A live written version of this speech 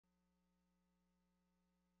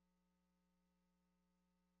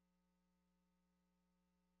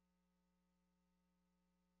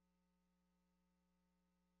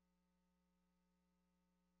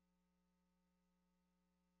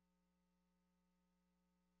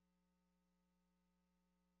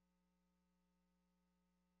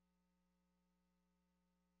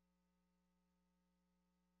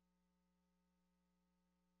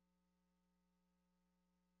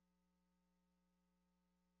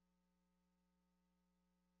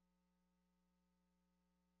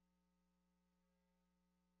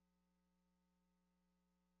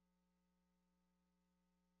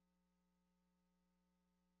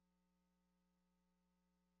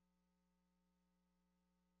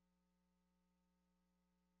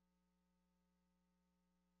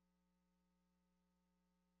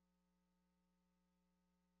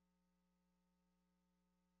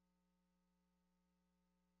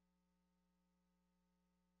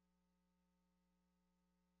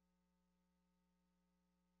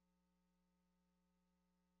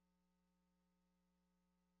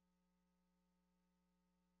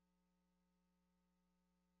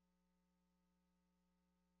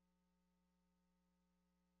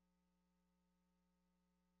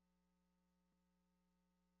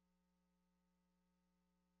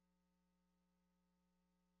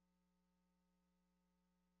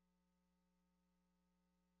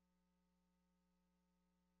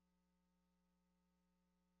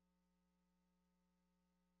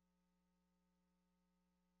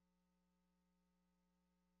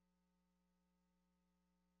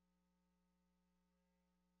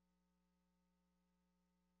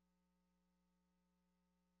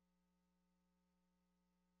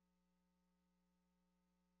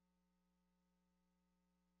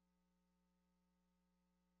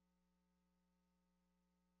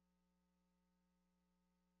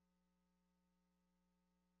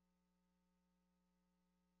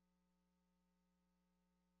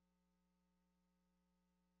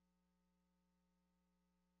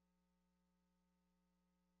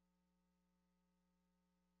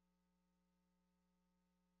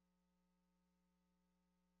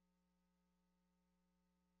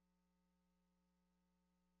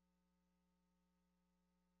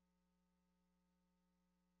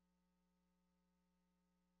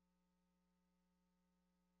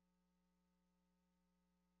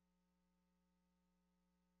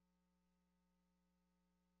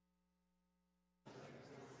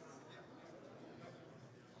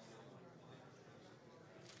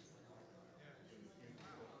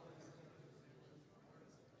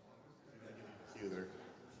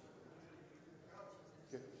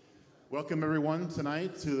Welcome everyone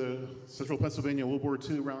tonight to the Central Pennsylvania World War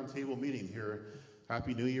II Roundtable meeting here.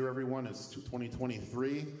 Happy New Year, everyone. It's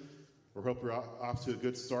 2023. We hope we're off to a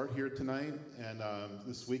good start here tonight and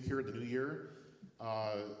this week here at the New Year.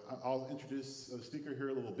 I'll introduce the speaker here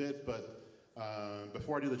a little bit, but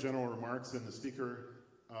before I do the general remarks and the speaker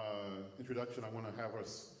introduction, I want to have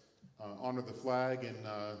us honor the flag,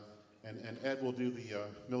 and Ed will do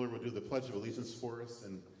Miller will do the Pledge of Allegiance for us,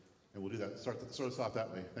 and we'll do that. Start us off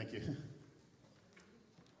that way. Thank you.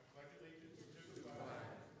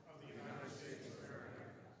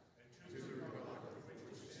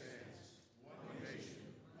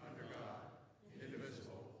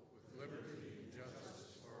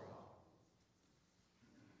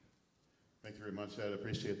 Thank you very much, Ed. I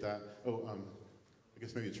appreciate that. I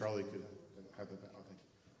guess maybe Charlie could have that. Oh,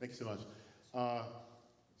 thank you so much.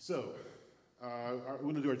 We're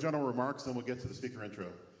going to do our general remarks, then we'll get to the speaker intro.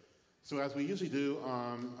 So as we usually do,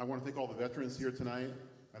 I want to thank all the veterans here tonight.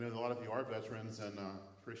 I know a lot of you are veterans, and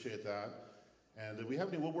appreciate that. And do we have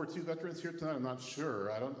any World War II veterans here tonight? I'm not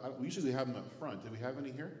sure. We usually have them up front. Do we have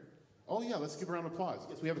any here? Oh yeah, let's give a round of applause.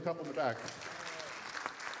 Yes, we have a couple in the back.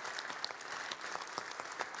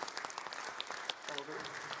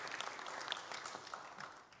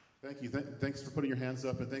 Thank you. Thanks for putting your hands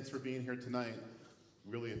up, and thanks for being here tonight.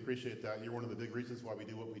 Really appreciate that. You're one of the big reasons why we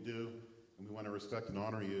do what we do, and we want to respect and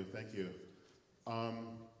honor you. Thank you.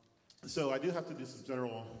 So I do have to do some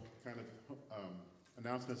general kind of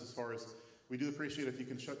announcements as far as we do appreciate if you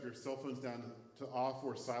can shut your cell phones down to off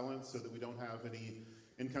or silent so that we don't have any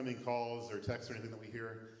incoming calls or texts or anything that we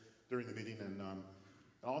hear during the meeting. And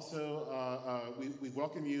also, we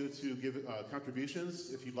welcome you to give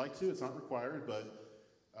contributions if you'd like to. It's not required, but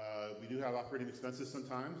we do have operating expenses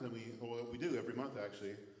sometimes, and we do every month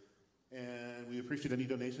actually. And we appreciate any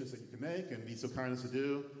donations that you can make and be so kind as to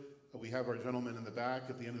do. We have our gentlemen in the back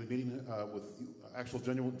at the end of the meeting with actual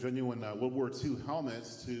genuine World War II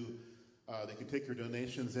helmets they can take your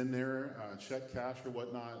donations in there, check, cash, or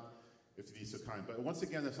whatnot, if you'd be so kind. But once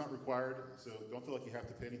again, that's not required, so don't feel like you have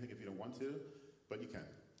to pay anything if you don't want to, but you can.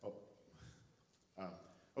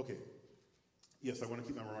 Okay. Yes, I want to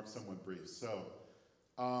keep my remarks somewhat brief. So,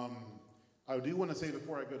 I do want to say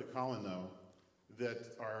before I go to Colin, though,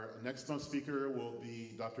 that our next month's speaker will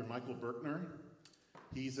be Dr. Michael Berkner.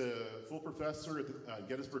 He's a full professor at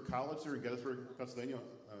Gettysburg College there in Gettysburg, Pennsylvania,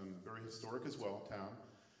 very historic as well, town.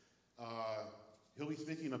 He'll be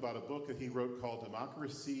speaking about a book that he wrote called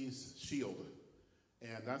Democracy's Shield.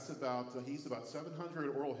 And that's he's about 700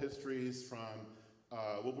 oral histories from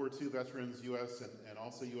World War II veterans, U.S. and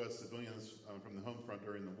also U.S. civilians from the home front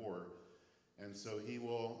during the war. And so he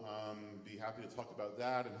will be happy to talk about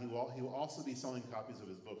that, and he will also be selling copies of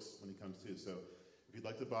his books when he comes too. So if you'd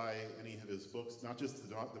like to buy any of his books, not just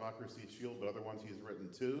the Democracy Shield, but other ones he's written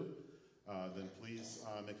too, then please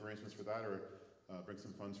make arrangements for that or bring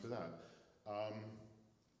some funds for that.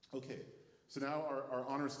 Okay, so now our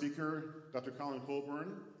honored speaker, Dr. Colin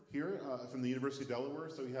Colburn, here from the University of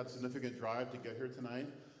Delaware. So he had a significant drive to get here tonight.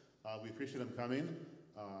 We appreciate him coming.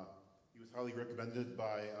 He was highly recommended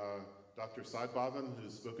by Dr. Seidbaum,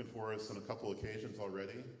 who's spoken for us on a couple occasions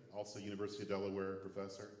already, also University of Delaware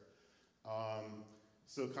professor.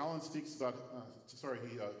 So Colin speaks about,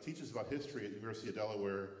 he teaches about history at University of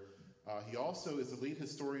Delaware. He also is the lead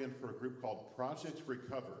historian for a group called Project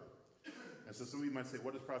Recover. And so some of you might say,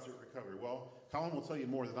 what is Project Recover? Well, Colin will tell you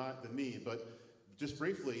more than me, but just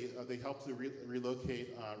briefly, they help to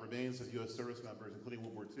relocate remains of U.S. service members, including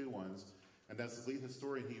World War II ones. And as the lead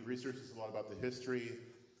historian, he researches a lot about the history,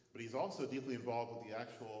 but he's also deeply involved with the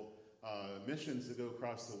actual missions that go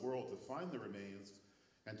across the world to find the remains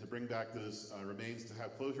and to bring back those remains to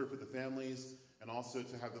have closure for the families and also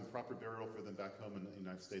to have them proper burial for them back home in the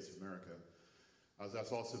United States of America.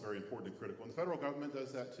 That's also very important and critical. And the federal government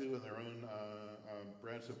does that too in their own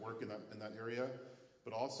branch of work in that area.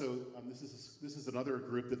 But also, this is another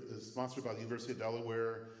group that is sponsored by the University of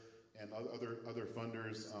Delaware and other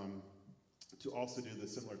funders to also do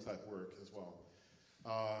this similar type work as well.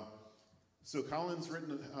 So Colin's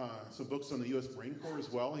written some books on the U.S. Marine Corps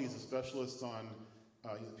as well. He's a specialist on,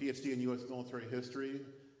 he's a PhD in U.S. military history,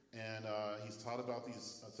 and he's taught about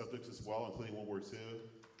these subjects as well, including World War II.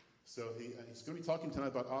 So he's going to be talking tonight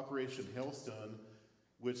about Operation Hailstone,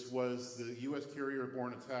 which was the U.S.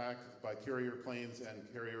 carrier-borne attack by carrier planes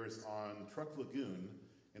and carriers on Truk Lagoon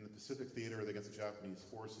in the Pacific Theater against the Japanese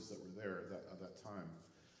forces that were there at that time.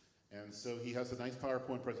 And so he has a nice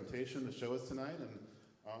PowerPoint presentation to show us tonight, and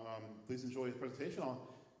please enjoy his presentation. I'll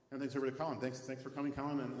hand things over to Colin. Thanks for coming,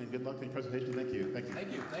 Colin, and good luck in your presentation. Thank you. Thank you.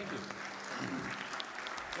 Thank you. Thank you.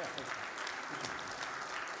 Yeah, thanks.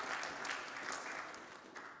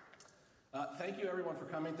 Thank you everyone for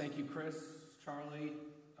coming. Thank you Chris, Charlie,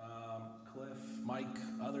 Cliff, Mike,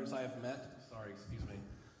 others I have met. Sorry, excuse me.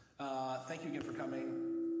 Thank you again for coming.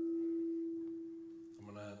 I'm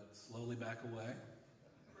going to slowly back away.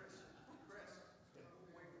 Chris, get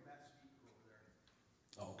away from that speaker over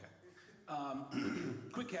there. Oh, okay.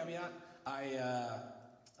 Quick caveat,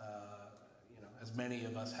 as many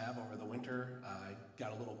of us have over the winter, I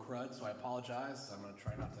got a little crud, so I apologize. I'm going to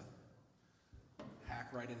try not to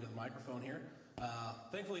hack right into the microphone here.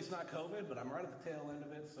 Thankfully it's not COVID, but I'm right at the tail end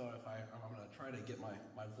of it, so I'm going to try to get my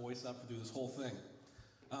voice up to do this whole thing.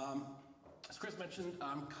 As Chris mentioned,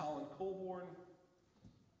 I'm Colin Colburn,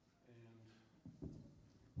 and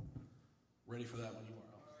ready for that when you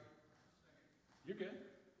are. You're good.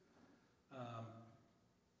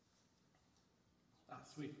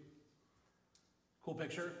 Sweet. Cool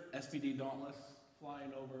picture, SPD Dauntless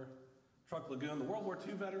flying over Truk Lagoon. The World War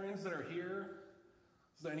II veterans that are here.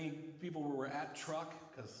 Is there any people who were at Truk?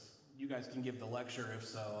 Because you guys can give the lecture if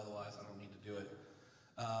so, otherwise I don't need to do it.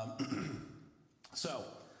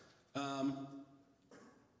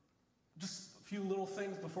 Just a few little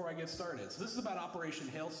things before I get started. So this is about Operation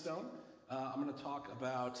Hailstone. I'm going to talk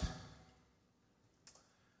about,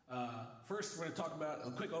 first we're going to talk about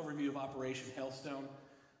a quick overview of Operation Hailstone,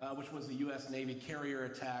 which was the U.S. Navy carrier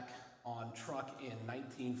attack on Truk in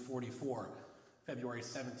 1944, February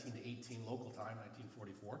 17 to 18 local time,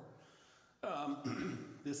 1944.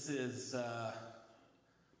 This is,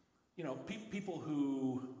 people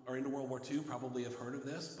who are into World War II probably have heard of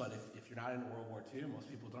this, but if you're not into World War II, most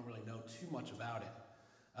people don't really know too much about it.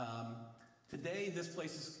 Today, this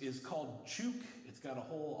place is called Truk. It's got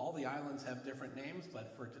all the islands have different names,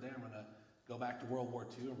 but for today, I'm going to go back to World War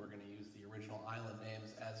II, and we're going to use the original island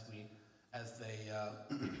names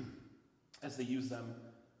as they use them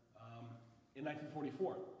in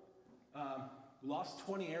 1944. We lost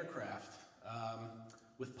 20 aircraft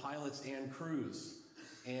with pilots and crews,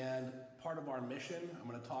 and part of our mission, I'm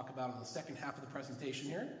going to talk about in the second half of the presentation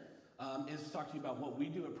here, is to talk to you about what we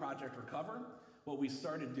do at Project Recover, what we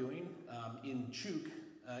started doing in Truk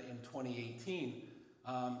in 2018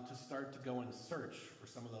 to start to go and search for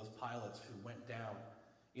some of those pilots who went down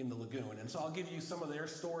in the lagoon. And so I'll give you some of their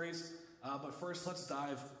stories, but first let's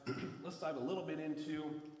dive a little bit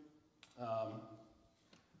into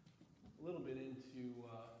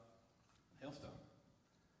Hailstone.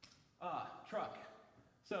 Truk.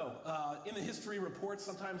 So in the history reports,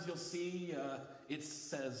 sometimes you'll see it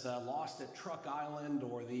says lost at Truk Island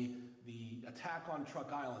or the attack on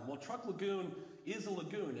Truk Island. Well, Truk Lagoon is a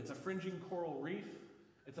lagoon. It's a fringing coral reef.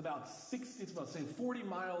 It's about 40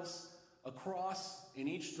 miles across in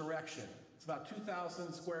each direction. It's about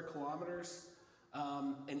 2,000 square kilometers.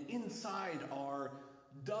 And inside are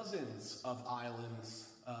dozens of islands,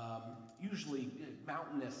 usually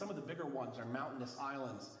mountainous. Some of the bigger ones are mountainous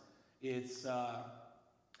islands. It's an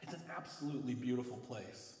absolutely beautiful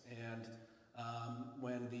place. And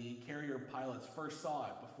when the carrier pilots first saw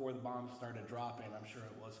it before the bombs started dropping, I'm sure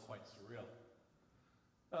it was quite surreal.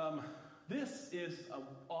 This is an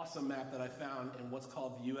awesome map that I found in what's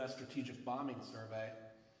called the U.S. Strategic Bombing Survey,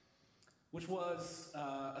 which was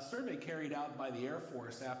a survey carried out by the Air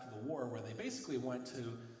Force after the war, where they basically went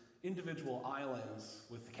to individual islands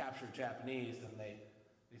with the captured Japanese, and they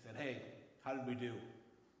said, hey, how did we do?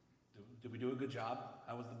 Did we do a good job?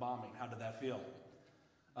 How was the bombing? How did that feel?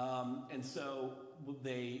 And so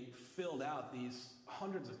they filled out these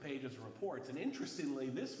hundreds of pages of reports. And interestingly,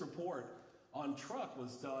 this report on Truk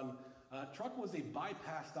was done, Truk was a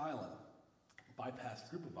bypassed island, bypassed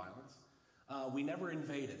group of islands. We never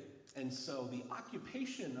invaded. And so the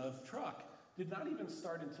occupation of Truk did not even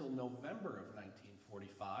start until November of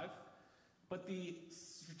 1945. But the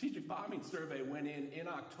Strategic Bombing Survey went in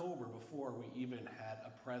October before we even had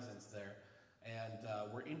a presence there. And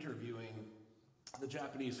we're interviewing the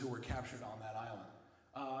Japanese who were captured on that island.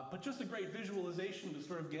 But just a great visualization to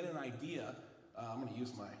sort of get an idea. I'm going to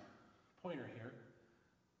use my pointer here.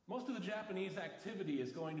 Most of the Japanese activity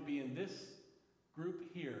is going to be in this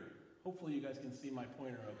group here. Hopefully you guys can see my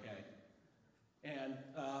pointer okay. And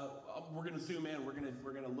we're going to zoom in. We're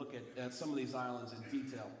going to look at some of these islands in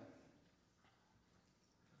detail.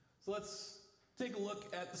 So let's take a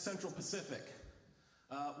look at the Central Pacific.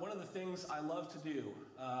 One of the things I love to do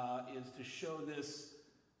is to show this,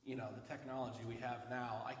 the technology we have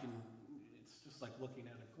now. It's just like looking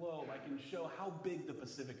at a globe. I can show how big the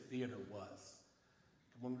Pacific theater was.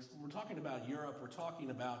 When we're talking about Europe, we're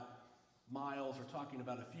talking about miles, we're talking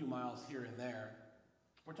about a few miles here and there.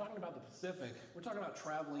 We're talking about the Pacific, we're talking about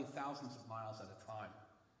traveling thousands of miles at a time.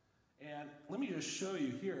 And let me just show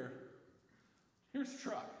you here. Here's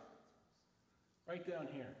Truk, right down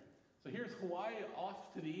here. So here's Hawaii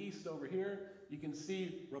off to the east over here. You can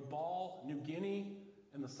see Rabaul, New Guinea,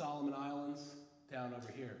 and the Solomon Islands down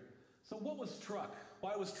over here. So what was Truk?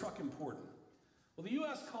 Why was Truk important? Well, the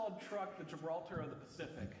U.S. called Truk the Gibraltar of the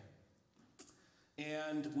Pacific.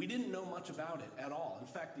 And we didn't know much about it at all. In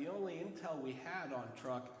fact, the only intel we had on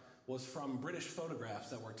Truk was from British photographs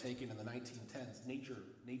that were taken in the 1910s, nature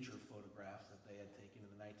photographs that they had taken in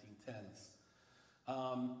the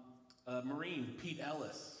 1910s. Marine Pete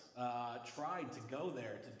Ellis tried to go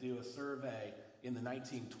there to do a survey in the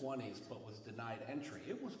 1920s, but was denied entry.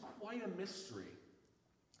 It was quite a mystery.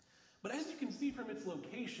 But as you can see from its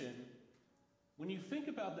location, when you think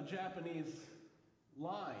about the Japanese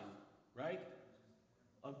line, right,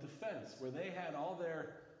 of defense, where they had all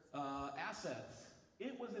their assets,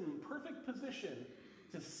 it was in perfect position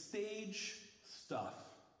to stage stuff.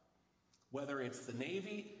 Whether it's the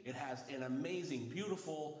Navy, it has an amazing,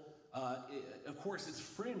 beautiful, of course it's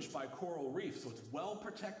fringed by coral reef, so it's well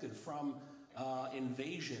protected from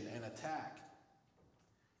invasion and attack.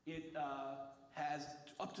 It has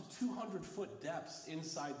up to 200-foot depths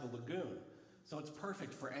inside the lagoon, so it's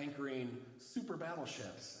perfect for anchoring super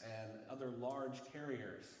battleships and other large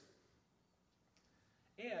carriers.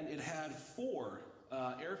 And it had 4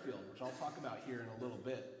 airfields, which I'll talk about here in a little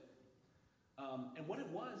bit. And what it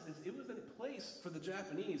was a place for the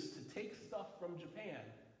Japanese to take stuff from Japan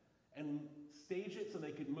and stage it so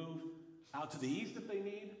they could move out to the east if they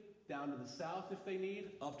need, down to the south if they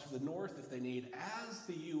need, up to the north if they need, as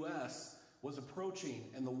the U.S. was approaching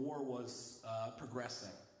and the war was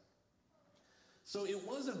progressing. So it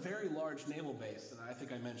was a very large naval base, and I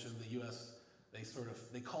think I mentioned the U.S.,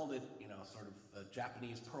 they called it, sort of the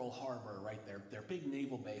Japanese Pearl Harbor, right? Their big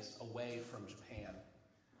naval base away from Japan.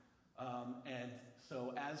 And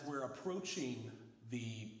so as we're approaching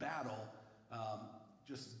the battle,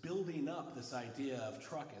 just building up this idea of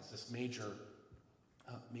Truk as this major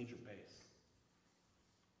base.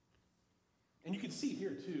 And you can see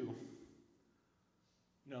here too,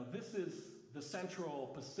 this is the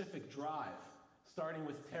Central Pacific Drive, starting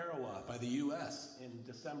with Tarawa by the U.S. in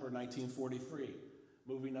December 1943,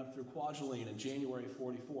 moving up through Kwajalein in January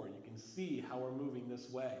 44. You can see how we're moving this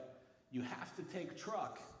way. You have to take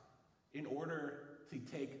Truk in order to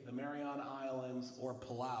take the Mariana Islands or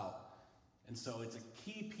Palau. And so it's a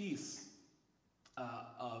key piece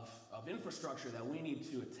of infrastructure that we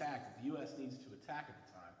need to attack, that the U.S. needs to attack at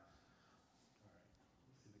the time. All right,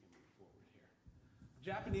 let's see if we can move forward here.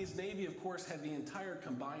 The Japanese Navy, of course, had the entire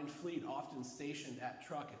combined fleet often stationed at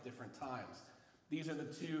Truk at different times. These are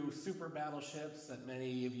the 2 super battleships that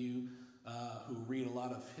many of you who read a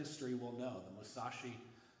lot of history will know, the Musashi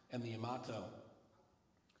and the Yamato.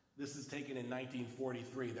 This is taken in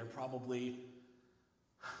 1943. They're probably,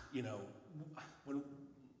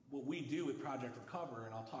 what we do with Project Recover,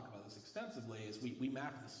 and I'll talk about this extensively, is we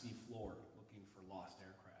map the sea floor looking for lost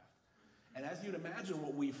aircraft. And as you'd imagine,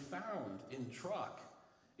 what we found in Truk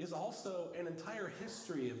is also an entire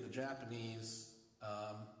history of the Japanese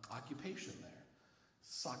occupation there.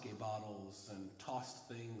 Sake bottles and tossed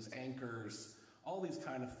things, anchors, all these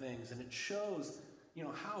kind of things. And it shows,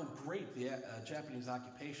 how great the Japanese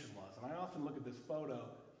occupation was. And I often look at this photo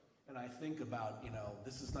and I think about,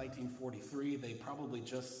 this is 1943. They probably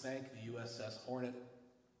just sank the USS Hornet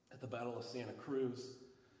at the Battle of Santa Cruz.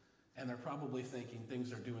 And they're probably thinking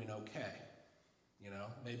things are doing okay.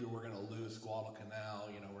 Maybe we're going to lose Guadalcanal,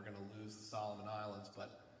 we're going to lose the Solomon Islands,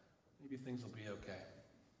 but maybe things will be okay.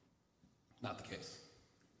 Not the case.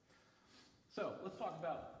 So let's talk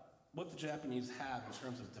about what the Japanese have in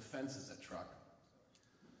terms of defenses at Truk.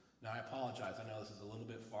 Now I apologize, I know this is a little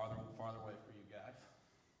bit farther away for you guys.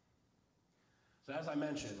 So as I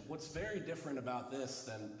mentioned, what's very different about this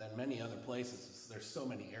than many other places is there's so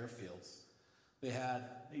many airfields.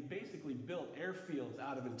 They basically built airfields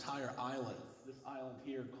out of entire islands. This island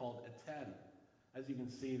here called Eten, as you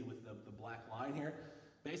can see with the black line here.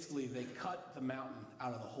 Basically, they cut the mountain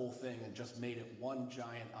out of the whole thing and just made it one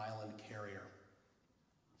giant island carrier.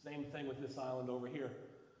 Same thing with this island over here,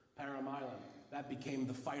 Param Island. That became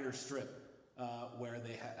the fighter strip where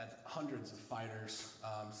they had hundreds of fighters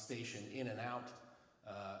stationed in and out.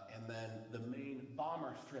 And then the main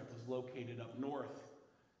bomber strip was located up north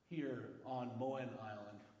here on Moen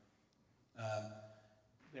Island.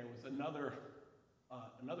 There was another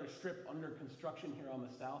strip under construction here on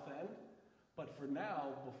the south end. But for now,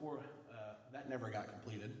 that never got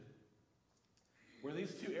completed. Where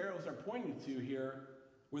these 2 arrows are pointing to here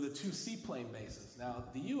were the 2 seaplane bases. Now,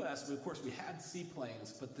 the U.S., of course, we had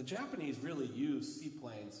seaplanes, but the Japanese really used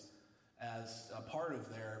seaplanes as a part of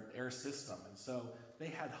their air system. And so they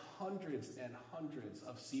had hundreds and hundreds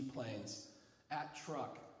of seaplanes at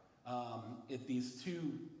Truk at these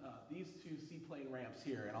two seaplane ramps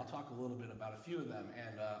here, and I'll talk a little bit about a few of them,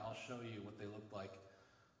 and I'll show you what they looked like,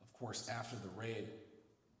 of course, after the raid.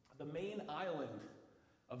 The main island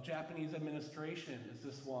of Japanese administration is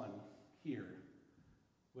this one here,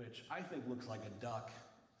 which I think looks like a duck,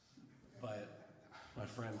 but my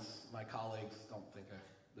friends, my colleagues don't think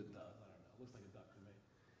it does. I don't know. It looks like a duck to me.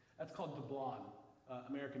 That's called Dublin.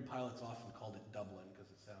 American pilots often called it Dublin because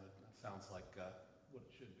it sounds like what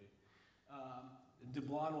it should be.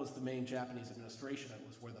 Dublin was the main Japanese administration. It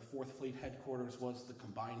was where the 4th Fleet headquarters was. The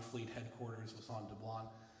Combined Fleet headquarters was on Dublin.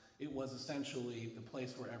 It was essentially the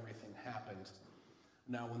place where everything happened.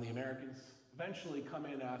 Now, when the Americans eventually come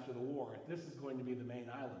in after the war, this is going to be the main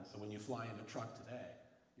island. So when you fly into Truk today,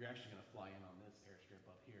 you're actually going to fly in on this airstrip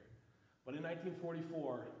up here. But in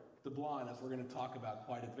 1944, Dublin, as we're going to talk about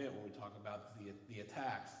quite a bit when we talk about the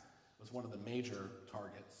attacks, was one of the major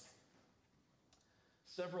targets.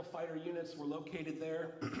 Several fighter units were located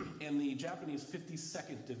there, and the Japanese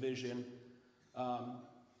 52nd Division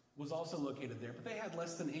was also located there, but they had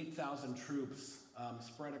less than 8,000 troops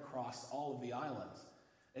spread across all of the islands.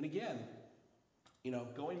 And again, you know,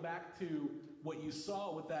 going back to what you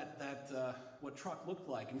saw with what Truk looked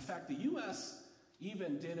like. In fact, the U.S.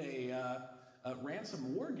 even did ran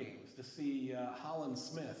some war games to see Holland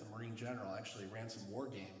Smith, a Marine general, actually ran some war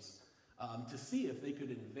games to see if they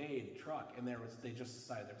could invade Truk, and they just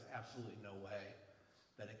decided there was absolutely no way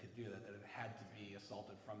that it could do that it had to be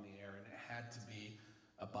assaulted from the air, and it had to be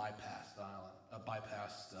a bypassed island, a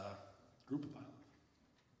bypassed group of islands.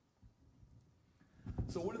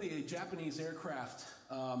 So what are the Japanese aircraft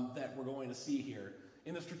that we're going to see here?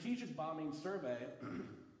 In the Strategic Bombing Survey,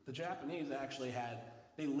 the Japanese actually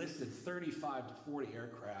they listed 35 to 40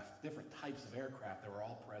 aircraft, different types of aircraft that were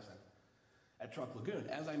all present at Truk Lagoon.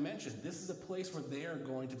 As I mentioned, this is a place where they are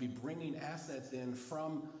going to be bringing assets in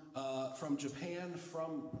from Japan,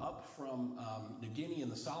 from New Guinea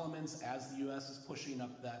and the Solomons, as the U.S. is pushing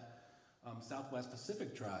up that Southwest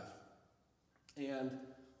Pacific drive. And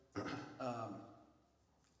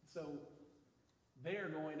so they are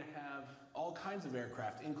going to have all kinds of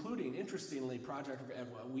aircraft, including, interestingly,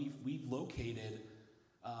 we've located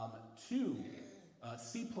 2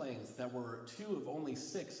 seaplanes that were 2 of only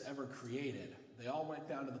 6 ever created. They all went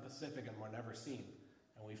down to the Pacific and were never seen,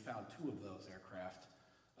 and we found 2 of those aircraft.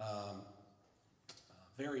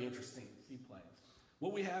 Very interesting seaplanes.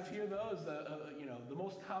 What we have here, though, is the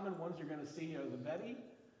most common ones you're going to see are the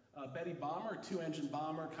Betty bomber, 2-engine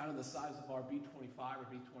bomber, kind of the size of our B-25 or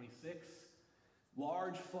B-26.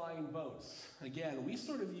 Large flying boats. Again, we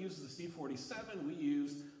sort of use the C-47. We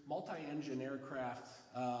use multi-engine aircraft,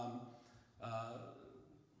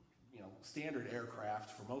 standard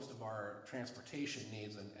aircraft for most of our transportation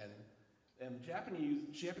needs, and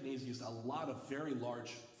Japanese used a lot of very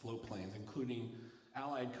large float planes, including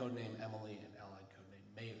Allied codename Emily and Allied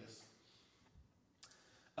codename Mavis.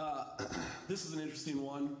 This is an interesting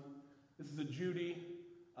one. This is a Judy.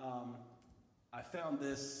 I found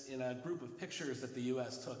this in a group of pictures that the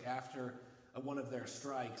U.S. took after one of their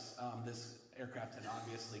strikes. This aircraft had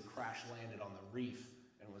obviously crash landed on the reef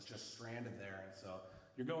and was just stranded there. And so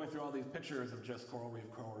you're going through all these pictures of just coral reef,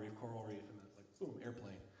 coral reef, coral reef, and it's like, boom,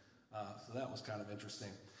 airplane. So that was kind of interesting.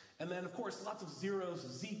 And then, of course, lots of zeros,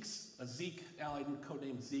 Zeeks, a Zeke, Allied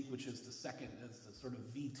codename Zeke, which is the second, it's the sort of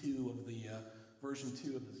V2 of the version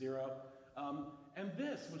 2 of the Zero. And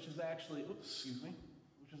this, which is actually,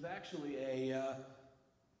 which is actually a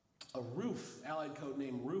Roof, Allied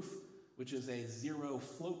codename Roof, which is a Zero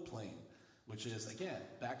float plane, which is, again,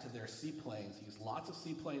 back to their seaplanes. He used lots of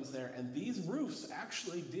seaplanes there, and these roofs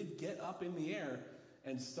actually did get up in the air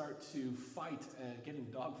and start to fight and get in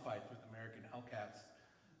dogfights with American Hellcats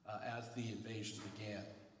as the invasion began.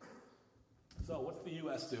 So what's the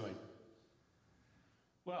U.S. doing?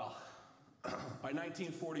 Well, by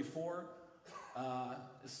 1944,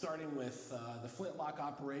 starting with the Flintlock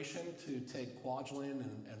operation to take Kwajalein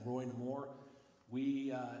and Roy Moore,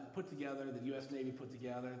 we put together, the U.S. Navy put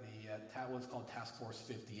together what's called Task Force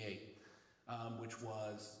 58, which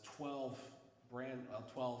was 12,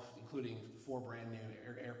 including 4 brand new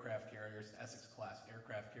aircraft carriers, Essex-class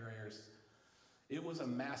aircraft carriers. It was a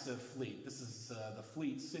massive fleet. This is the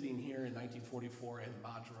fleet sitting here in 1944 in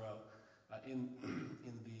Madro,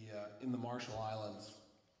 in the Marshall Islands,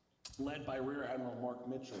 led by Rear Admiral Mark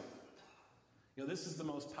Mitchell. You know, this is the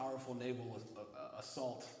most powerful naval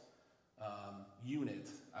assault unit,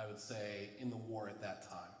 I would say, in the war at that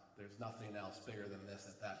time. There's nothing else bigger than this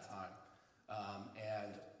at that time.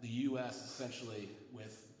 And the U.S. essentially,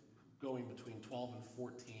 with going between 12 and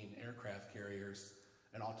 14 aircraft carriers,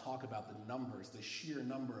 and I'll talk about the numbers, the sheer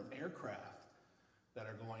number of aircraft that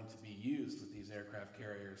are going to be used with these aircraft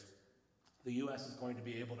carriers. The U.S. is going to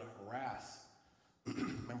be able to harass,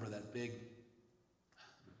 remember that big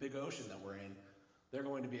ocean that we're in, they're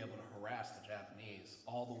going to be able to harass the Japanese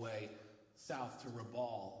all the way south to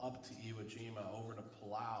Rabaul, up to Iwo Jima, over to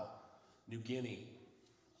Palau, New Guinea,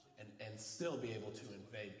 and still be able to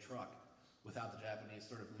invade Truk without the Japanese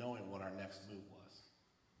sort of knowing what our next move was.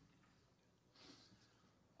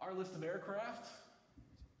 Our list of aircraft,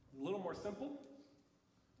 a little more simple.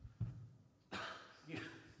 A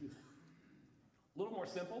little more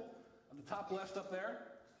simple. On the top left up there,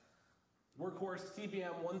 workhorse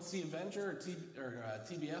TBM-1C Avenger, or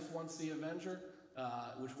TBF-1C Avenger,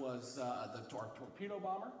 which was the torpedo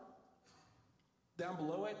bomber. Down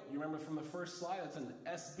below it, you remember from the first slide, that's an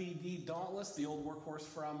SBD Dauntless, the old workhorse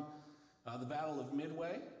from the Battle of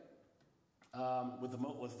Midway.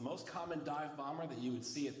 Was the most common dive bomber that you would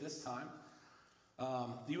see at this time.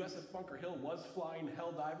 The USS Bunker Hill was flying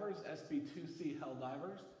Hell Divers, SB-2C Hell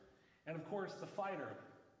Divers. And of course, the fighter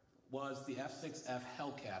was the F-6F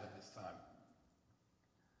Hellcat at this time.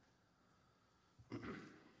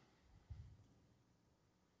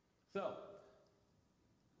 So,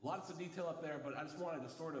 lots of detail up there, but I just wanted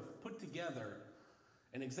to sort of put together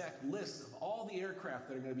an exact list of all the aircraft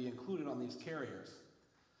that are going to be included on these carriers.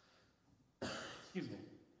 Excuse me.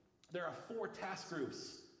 There are 4 task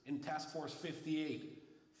groups in Task Force 58,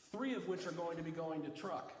 3 of which are going to be going to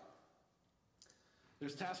Truk.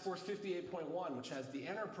 There's Task Force 58.1, which has the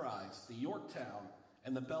Enterprise, the Yorktown,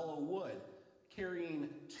 and the Belleau Wood, carrying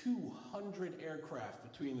 200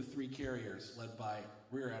 aircraft between the 3 carriers, led by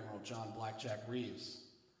Rear Admiral John Blackjack Reeves.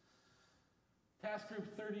 Task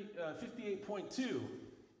Group 58.2,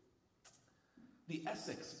 the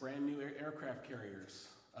Essex, brand new aircraft carriers,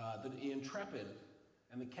 the Intrepid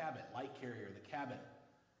and the Cabot, light carrier, the Cabot,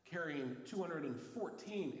 carrying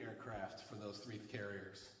 214 aircraft for those 3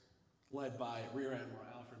 carriers, led by Rear Admiral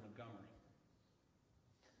Alfred Montgomery.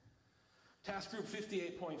 Task Group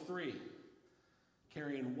 58.3,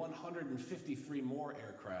 carrying 153 more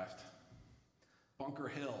aircraft. Bunker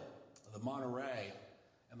Hill, the Monterey,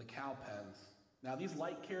 and the Cowpens. Now, these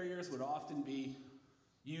light carriers would often be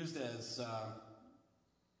used as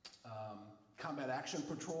combat action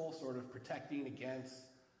patrol, sort of protecting against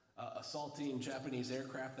assaulting Japanese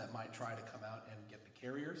aircraft that might try to come out and get the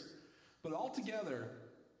carriers. But altogether,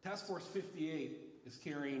 Task Force 58 is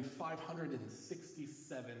carrying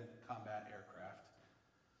 567 combat aircraft,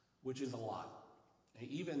 which is a lot. And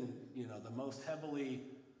even, the most heavily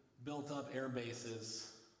built up air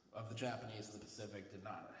bases of the Japanese in the Pacific did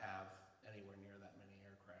not have anywhere near that many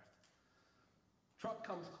aircraft. Truk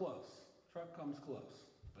comes close,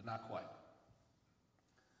 but not quite.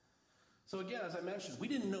 So again, as I mentioned, we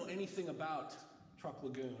didn't know anything about Truk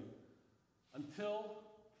Lagoon until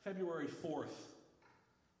February 4th,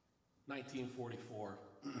 1944,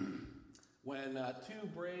 when 2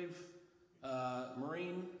 brave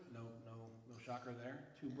Marine, no shocker there,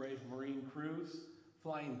 2 brave Marine crews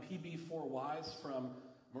flying PB-4Ys from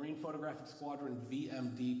Marine Photographic Squadron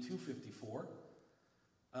VMD 254,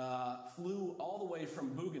 flew all the way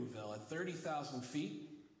from Bougainville at 30,000 feet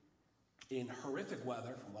in horrific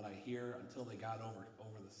weather, from what I hear, until they got over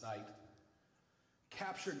the site,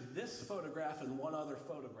 captured this photograph and one other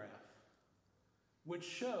photograph, which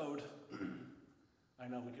showed, I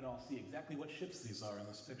know we can all see exactly what ships these are in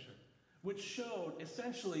this picture, which showed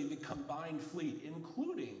essentially the combined fleet,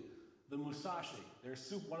 including the Musashi,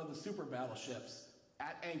 one of the super battleships,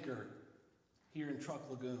 at anchor here in Truk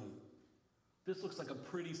Lagoon. This looks like a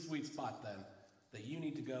pretty sweet spot then, that you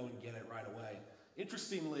need to go and get it right away.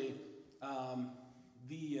 Interestingly,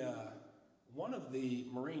 one of the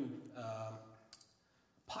Marine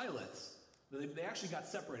pilots, they actually got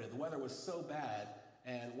separated. The weather was so bad,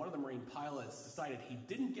 and one of the Marine pilots decided he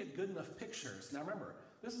didn't get good enough pictures. Now remember,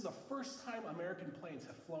 this is the first time American planes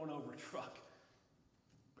have flown over Truk,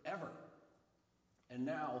 ever. And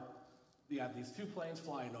now, you have these 2 planes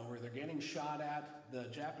flying over, they're getting shot at, the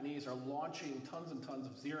Japanese are launching tons and tons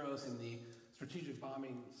of zeros. In the strategic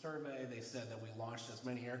bombing survey, they said that we launched as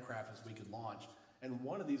many aircraft as we could launch, and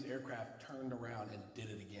one of these aircraft turned around and did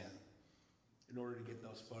it again in order to get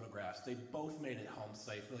those photographs. They both made it home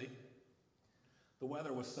safely. The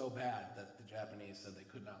weather was so bad that the Japanese said they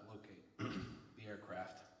could not locate the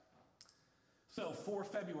aircraft. So, for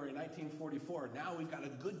February 1944, now we've got a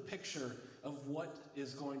good picture of what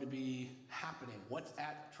is going to be happening, what's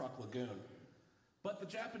at Truk Lagoon. But the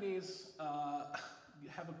Japanese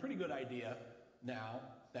have a pretty good idea now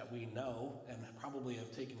that we know, and probably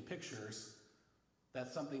have taken pictures,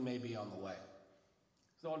 that something may be on the way.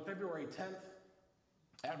 So on February 10th,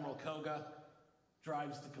 Admiral Koga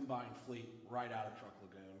drives the combined fleet right out of Truk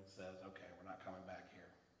Lagoon, says, okay, we're not coming back here.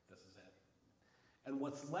 This is it. And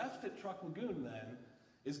what's left at Truk Lagoon then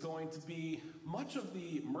is going to be much of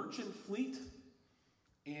the merchant fleet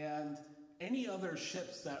and any other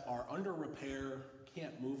ships that are under repair,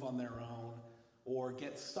 can't move on their own, or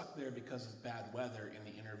get stuck there because of bad weather in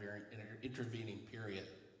the intervening period.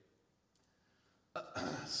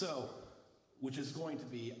 So, which is going to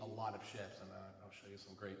be a lot of ships, and I'll show you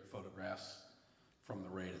some great photographs from the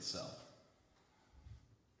raid itself.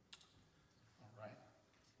 All right,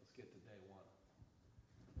 let's get to day one.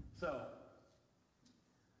 So,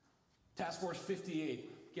 Task Force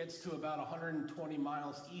 58 gets to about 120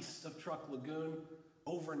 miles east of Truk Lagoon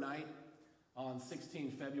overnight on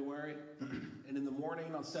 16 February, and in the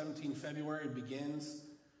morning on 17 February begins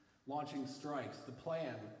launching strikes. The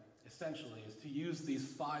plan, essentially, is to use these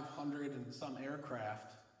 500 and some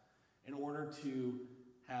aircraft in order to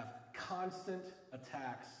have constant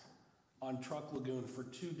attacks on Truk Lagoon for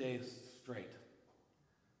 2 days straight.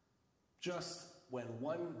 Just when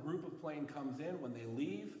one group of plane comes in, when they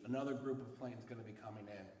leave, another group of planes is going to be coming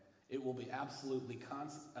in. It will be absolutely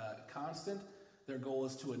constant. Their goal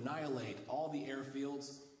is to annihilate all the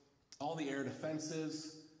airfields, all the air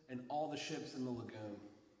defenses, and all the ships in the lagoon.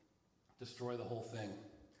 Destroy the whole thing.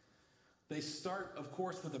 They start, of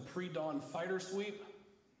course, with a pre-dawn fighter sweep,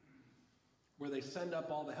 where they send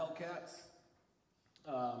up all the Hellcats.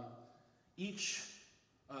 Each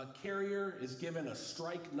carrier is given a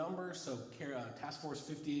strike number, so Task Force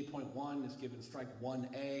 58.1 is given strike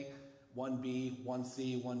 1A, 1B,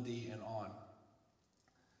 1C, 1D, and on.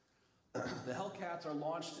 The Hellcats are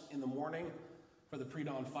launched in the morning for the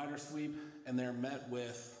pre-dawn fighter sweep, and they're met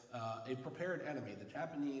with a prepared enemy. The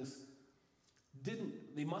Japanese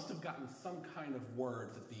they must have gotten some kind of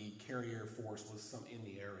word that the carrier force was in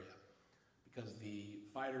the area, because the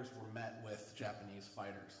fighters were met with Japanese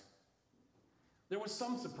fighters. There was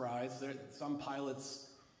some surprise. Some pilots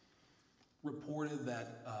reported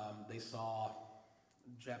that they saw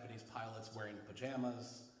Japanese pilots wearing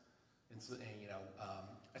pajamas, and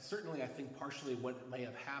certainly I think partially what may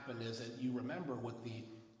have happened is that you remember what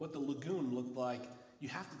the lagoon looked like. You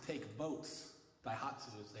have to take boats,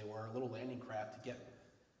 daihatsus, they were, little landing craft, to get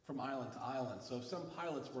from island to island. So if some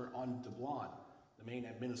pilots were on Dublin, the main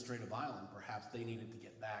administrative island, perhaps they needed to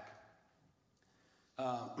get back.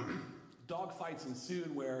 Dogfights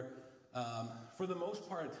ensued where, for the most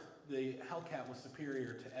part, the Hellcat was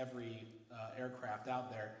superior to every aircraft out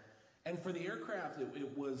there. And for the aircraft,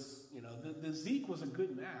 it was, the Zeke was a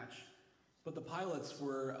good match, but the pilots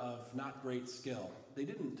were of not great skill. They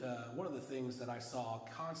didn't, one of the things that I saw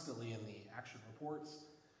constantly in the action reports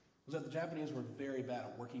was that the Japanese were very bad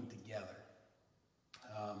at working together.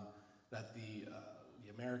 That the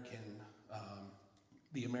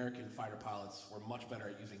American fighter pilots were much better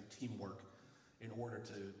at using teamwork in order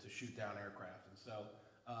to shoot down aircraft. And so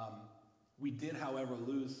we did, however,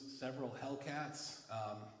 lose several Hellcats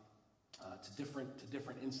to different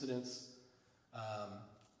incidents.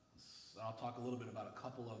 So I'll talk a little bit about a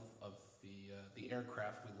couple of the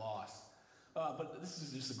aircraft we lost. But this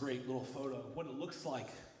is just a great little photo of what it looks like.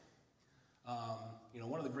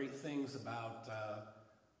 One of the great things about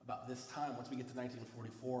this time, once we get to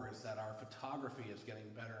 1944, is that our photography is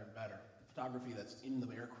getting better and better. The photography that's in the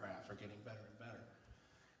aircraft are getting better and better.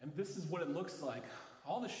 And this is what it looks like.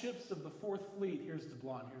 All the ships of the 4th Fleet, here's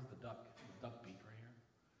Dublin, here's the duck beak right here.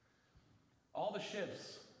 All the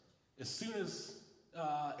ships, as soon as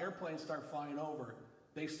airplanes start flying over,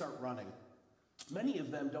 they start running. Many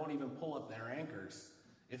of them don't even pull up their anchors.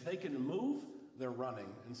 If they can move, they're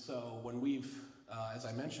running. And so when as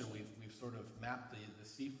I mentioned, we've sort of mapped the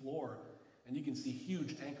sea floor, and you can see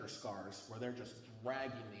huge anchor scars where they're just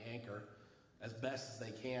dragging the anchor as best as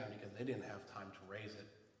they can because they didn't have time to raise it.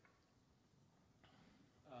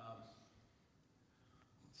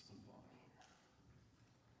 Let's move on here.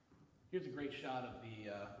 Here's a great shot of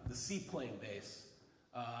the seaplane base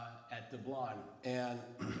at Dublin. And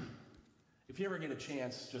if you ever get a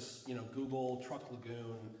chance, just Google Truk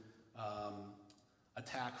Lagoon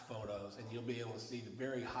attack photos, and you'll be able to see the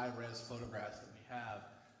very high-res photographs that we have.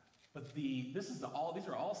 But these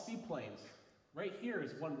are all seaplanes. Right here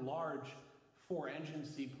is one large 4-engine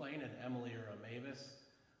seaplane, an Emily or a Mavis.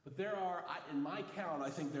 But there are, in my count, I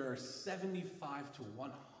think there are 75 to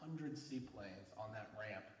 100 seaplanes on that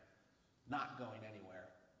ramp, not going anywhere.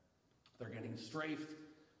 They're getting strafed,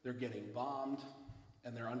 they're getting bombed,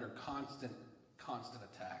 and they're under constant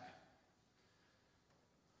attack.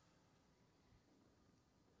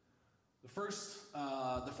 The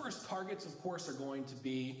first targets, of course, are going to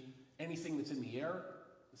be anything that's in the air.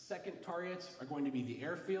 The second targets are going to be the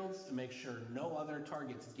airfields to make sure no other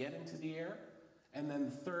targets get into the air. And then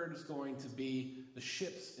the third is going to be the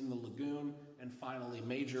ships in the lagoon, and finally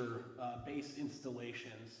major base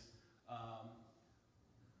installations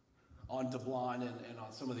on Dublin and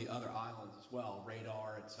on some of the other islands as well,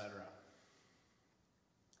 radar, etc.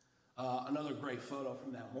 Another great photo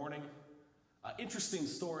from that morning. Interesting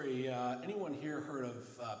story. Anyone here heard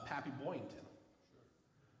of Pappy Boynton?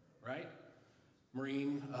 Sure. Right?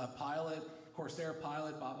 Marine pilot, Corsair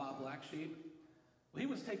pilot, Baba Blacksheep. Well, he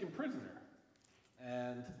was taken prisoner.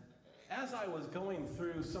 And as I was going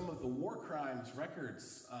through some of the war crimes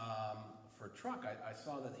records for Truk, I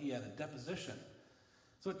saw that he had a deposition.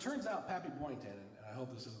 So it turns out Pappy Boynton, and I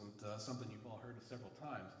hope this isn't something you've all heard several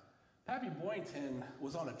times, Pappy Boynton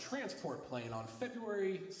was on a transport plane on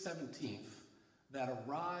February 17th that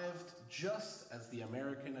arrived just as the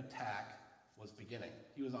American attack was beginning.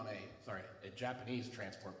 He was on a Japanese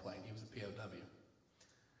transport plane. He was a POW.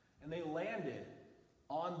 And they landed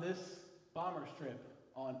on this bomber strip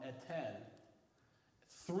at 10,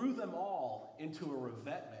 threw them all into a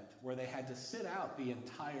revetment where they had to sit out the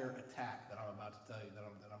entire attack that I'm about to tell you, that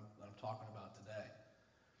I'm talking about today.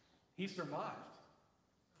 He survived.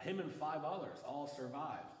 Him and 5 others all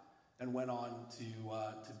survived and went on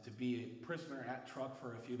to be a prisoner at Truk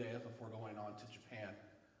for a few days before going on to Japan.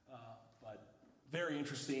 But very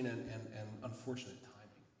interesting and unfortunate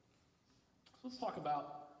timing. So let's talk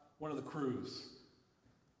about one of the crews.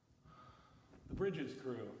 The Bridges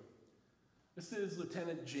crew. This is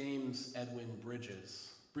Lieutenant James Edwin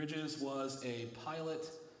Bridges. Bridges was a pilot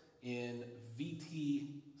in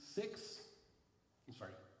VT6.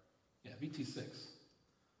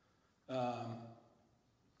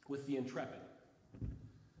 With the Intrepid.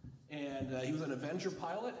 And he was an Avenger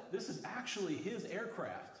pilot. This is actually his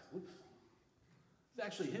aircraft. Oops. This is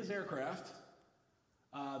actually his aircraft.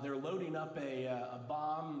 They're loading up a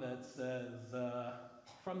bomb that says,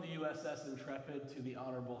 from the USS Intrepid to the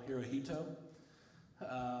Honorable Hirohito.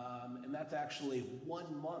 And that's actually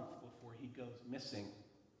 1 month before he goes missing.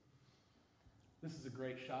 This is a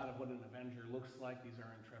great shot of what an Avenger looks like. These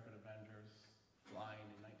are Intrepid Avengers flying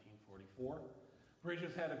in 1944.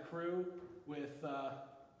 Bridges had a crew with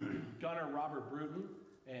gunner Robert Bruton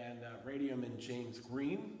and radioman James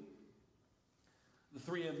Green. The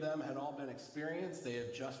 3 of them had all been experienced. They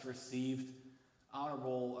had just received honors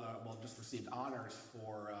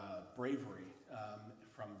for bravery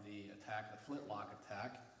from the attack, the Flintlock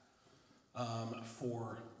attack,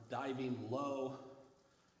 for diving low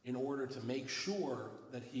in order to make sure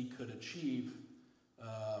that he could achieve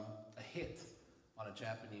a hit on a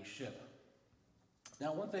Japanese ship.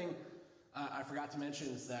 Now, one thing I forgot to mention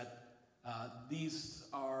is that these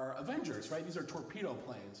are Avengers, right? These are torpedo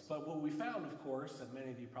planes. But what we found, of course, that many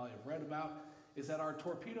of you probably have read about, is that our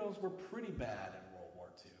torpedoes were pretty bad in World War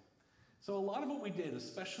II. So a lot of what we did,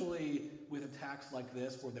 especially with attacks like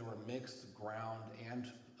this, where there were mixed ground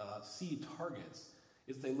and sea targets,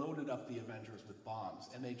 is they loaded up the Avengers with bombs,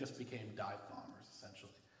 and they just became dive bombers,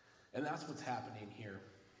 essentially. And that's what's happening here.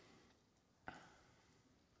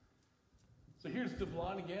 So here's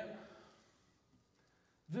Dublin again.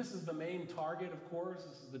 This is the main target, of course.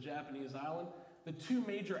 This is the Japanese island. The 2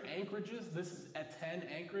 major anchorages, this is Eten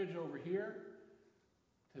anchorage over here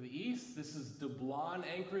to the east. This is Dublin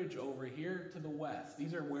anchorage over here to the west.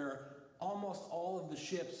 These are where almost all of the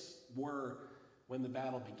ships were when the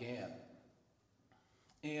battle began.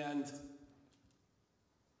 And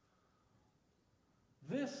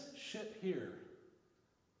this ship here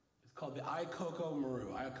is called the Ikoku Maru.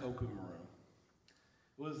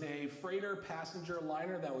 It was a freighter passenger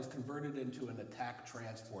liner that was converted into an attack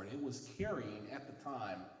transport. It was carrying, at the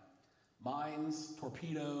time, mines,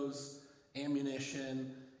 torpedoes,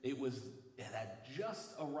 ammunition. It had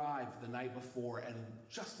just arrived the night before and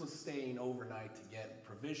just was staying overnight to get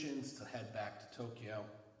provisions to head back to Tokyo.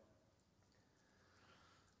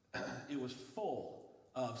 It was full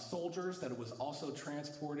of soldiers that it was also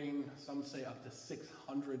transporting. Some say up to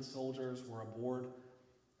 600 soldiers were aboard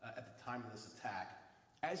at the time of this attack.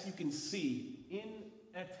 As you can see, in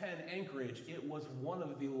Eten Anchorage, it was one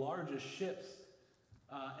of the largest ships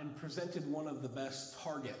and presented one of the best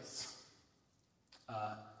targets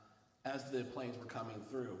as the planes were coming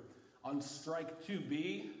through. On Strike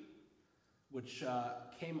 2B, which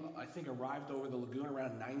arrived over the lagoon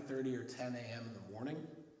around 9:30 or 10 a.m. in the morning,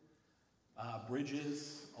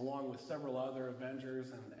 Bridges, along with several other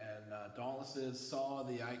Avengers and Dauntlesses, saw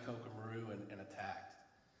the Ikoku Maru and attacked.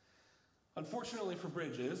 Unfortunately for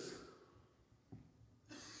Bridges,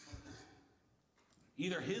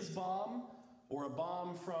 either his bomb or a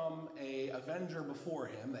bomb from an Avenger before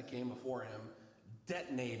him, that came before him,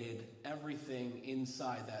 detonated everything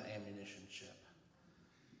inside that ammunition ship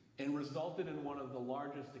and resulted in one of the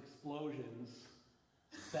largest explosions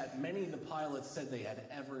that many of the pilots said they had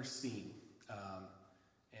ever seen.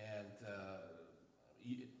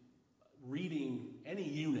 Reading any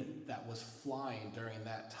unit that was flying during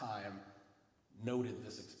that time noted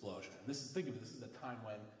this explosion. Think of it, this is a time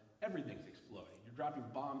when everything's exploding. You're dropping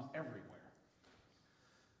bombs everywhere.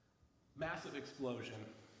 Massive explosion,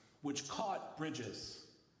 which caught Bridges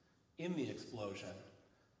in the explosion.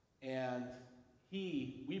 And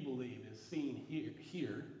he, we believe, is seen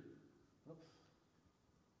here, oops,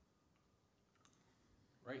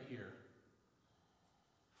 right here,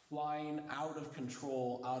 flying out of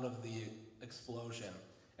control out of the explosion.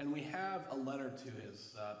 And we have a letter to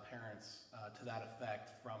his parents to that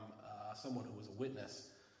effect from someone who was a witness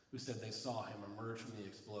who said they saw him emerge from the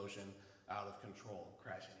explosion out of control,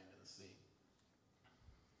 crashing into the sea.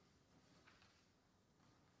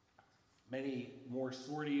 Many more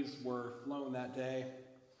sorties were flown that day,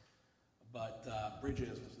 but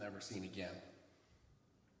Bridges was never seen again.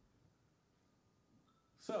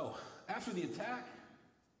 So, after the attack,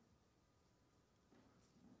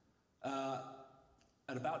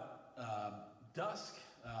 at about dusk,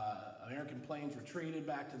 American planes retreated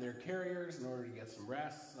back to their carriers in order to get some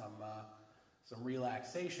rest, some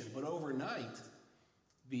relaxation. But overnight,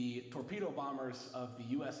 the torpedo bombers of the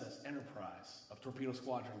USS Enterprise, of Torpedo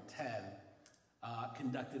Squadron 10,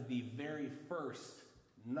 conducted the very first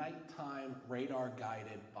nighttime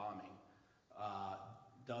radar-guided bombing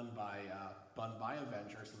done by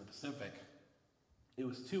Avengers in the Pacific. It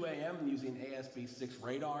was 2 a.m. using ASB-6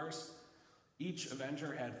 radars. Each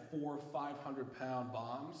Avenger had 4 500-pound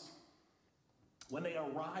bombs. When they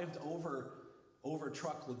arrived over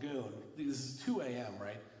Truk Lagoon, this is 2 a.m.,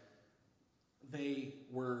 right? They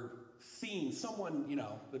were seeing someone,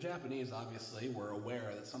 the Japanese obviously were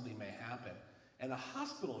aware that something may happen. And a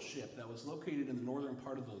hospital ship that was located in the northern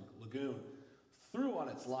part of the lagoon threw on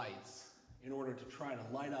its lights in order to try to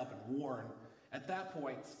light up and warn. At that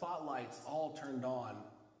point, spotlights all turned on,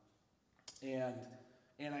 and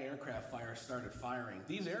anti-aircraft fire started firing.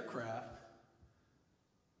 These aircraft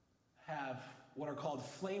have what are called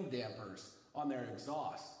flame dampers on their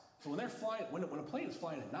exhaust. So when they're flying, when a plane is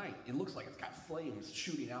flying at night, it looks like it's got flames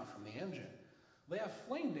shooting out from the engine. They have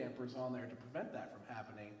flame dampers on there to prevent that from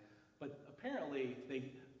happening, but apparently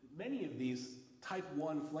many of these Type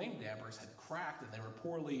 1 flame dampers had cracked and they were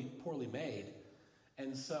poorly made,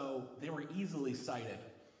 and so they were easily sighted.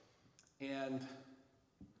 And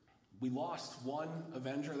we lost one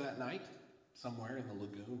Avenger that night, somewhere in the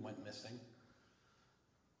lagoon, went missing.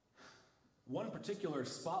 One particular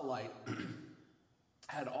spotlight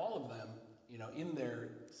had all of them, in their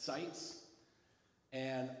sights,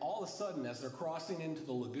 and all of a sudden, as they're crossing into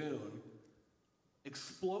the lagoon,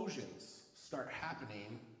 explosions start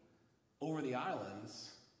happening over the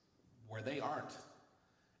islands where they aren't.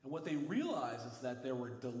 And what they realize is that there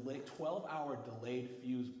were 12-hour delayed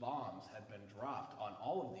fuse bombs had been dropped on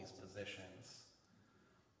all of these positions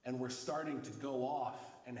and were starting to go off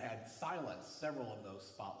and had silenced several of those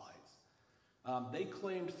spotlights. They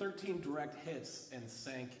claimed 13 direct hits and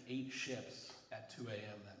sank 8 ships at 2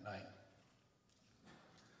 a.m. that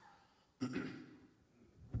night.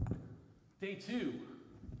 Day 2.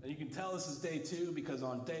 And you can tell this is day 2 because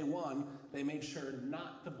on day 1, they made sure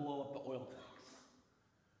not to blow up the oil tanks.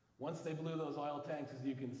 Once they blew those oil tanks, as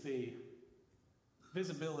you can see,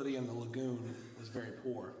 visibility in the lagoon was very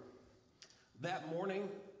poor. That morning,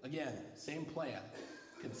 again, same plan.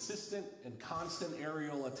 Consistent and constant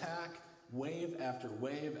aerial attack, wave after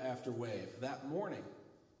wave after wave. That morning,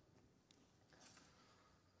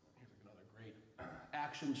 here's another great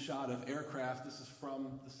action shot of aircraft. This is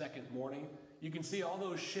from the second morning. You can see all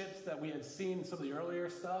those ships that we had seen, some of the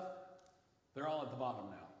earlier stuff, they're all at the bottom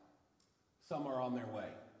now. Some are on their way.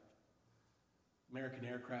 American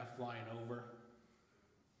aircraft flying over.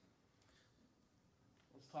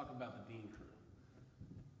 Let's talk about the Dean crew.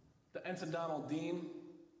 The Ensign Donald Dean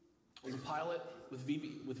was a pilot with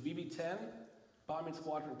VB-10, Bombing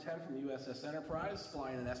Squadron 10 from the USS Enterprise,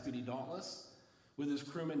 flying an SPD Dauntless, with his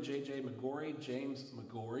crewman James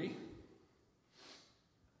McGorry.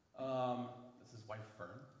 That's his wife, Fern.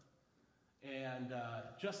 And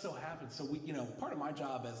just so happens, so part of my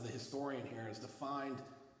job as the historian here is to find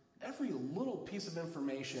every little piece of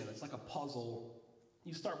information. It's like a puzzle.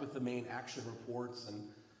 You start with the main action reports, and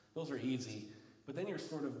those are easy. But then you're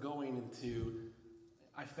sort of going into,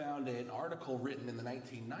 I found an article written in the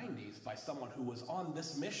 1990s by someone who was on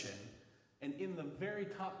this mission, and in the very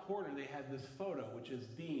top corner they had this photo, which is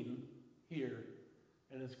Dean here,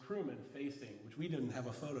 and his crewman facing, which we didn't have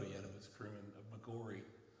a photo yet of his crewman, of gory,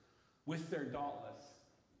 with their Dauntless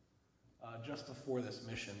just before this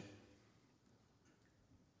mission.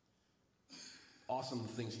 Awesome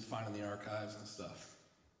things you find in the archives and stuff.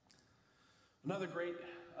 Another great,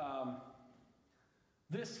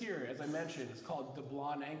 this here, as I mentioned, is called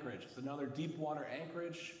Dublin Anchorage. It's another deep water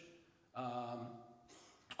anchorage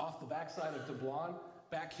off the backside of Dublin.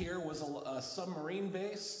 Back here was a submarine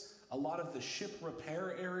base, a lot of the ship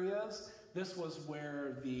repair areas. This was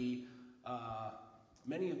where the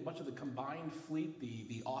much of the combined fleet,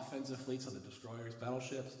 the offensive fleets of the destroyers,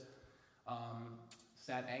 battleships,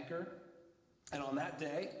 sat anchor. And on that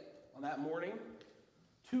day, on that morning,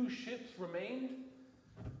 2 ships remained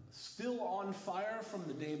still on fire from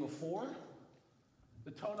the day before.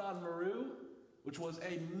 The Tonan Maru, which was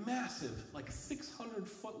a massive, like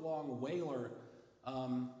 600-foot-long whaler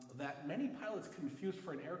that many pilots confused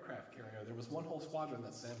for an aircraft carrier. There was one whole squadron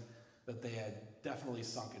that said that they had definitely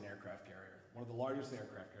sunk an aircraft carrier, one of the largest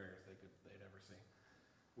aircraft carriers they'd ever seen.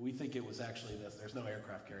 We think it was actually this. There's no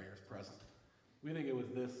aircraft carriers present. We think it was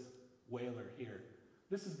this whaler here.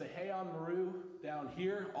 This is the Hailstone Maru down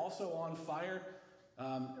here, also on fire.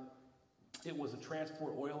 It was a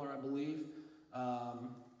transport oiler, I believe.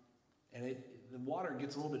 And the water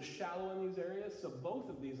gets a little bit shallow in these areas, so both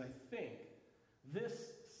of these, I think, this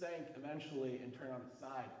sank eventually and turned on its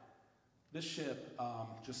side. This ship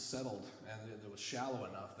just settled, and it was shallow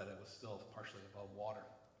enough that it was still partially above water.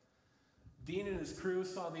 Dean and his crew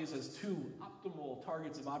saw these as 2 optimal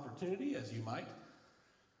targets of opportunity, as you might.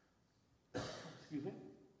 Excuse me.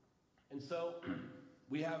 And so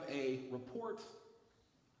we have a report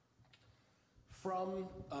from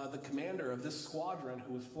the commander of this squadron,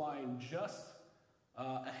 who was flying just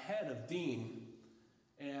ahead of Dean.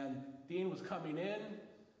 And Dean was coming in,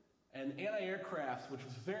 and anti-aircraft, which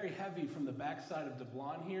was very heavy from the backside of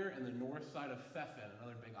Dublin here and the north side of Pfeffin,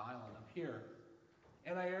 another big island up here.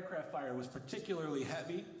 Anti-aircraft fire was particularly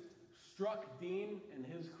heavy, struck Dean and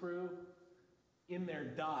his crew in their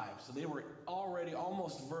dive. So they were already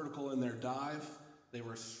almost vertical in their dive. They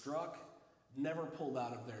were struck, never pulled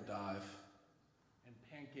out of their dive, and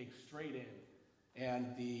pancaked straight in.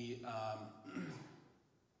 And the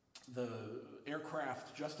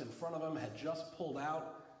aircraft just in front of them had just pulled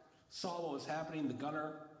out, saw what was happening. The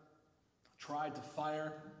gunner tried to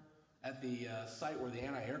fire at the site where the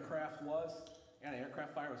anti-aircraft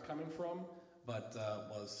fire was coming from, but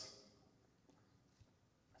was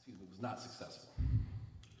not successful.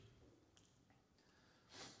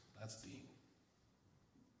 That's Dean.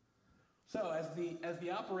 So as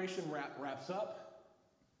the operation wraps up,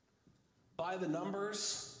 by the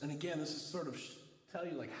numbers, and again, this is sort of tell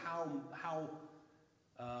you like how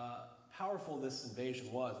powerful this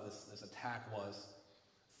invasion was, this attack was.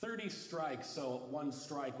 30 strikes, so 1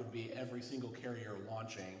 strike would be every single carrier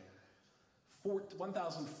launching.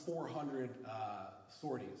 1,400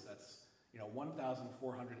 sorties. That's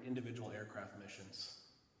 1,400 individual aircraft missions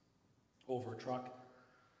over Truk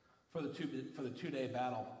for the 2-day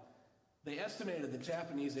battle. They estimated the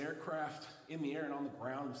Japanese aircraft in the air and on the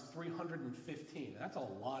ground was 315. That's a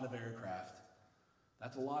lot of aircraft.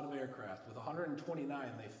 That's a lot of aircraft. With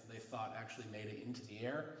 129, they thought actually made it into the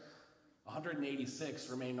air. 186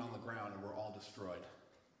 remained on the ground and were all destroyed.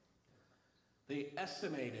 They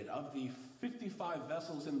estimated of the 55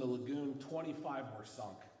 vessels in the lagoon, 25 were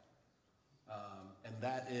sunk. And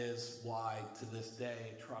that is why, to this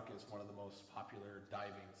day, Truk is one of the most popular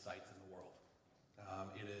diving sites in the world.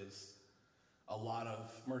 It is a lot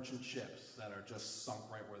of merchant ships that are just sunk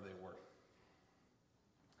right where they were.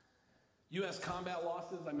 U.S. combat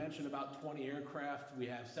losses, I mentioned about 20 aircraft. We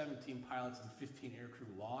have 17 pilots and 15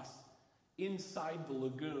 aircrew lost. Inside the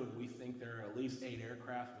lagoon, we think there are at least 8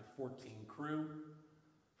 aircraft with 14 crew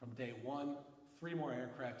from day 1, 3 more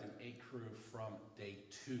aircraft and 8 crew from day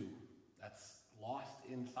 2. That's lost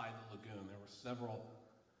inside the lagoon. There were several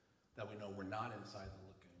that we know were not inside the lagoon.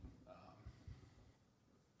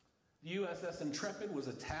 The USS Intrepid was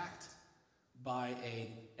attacked by an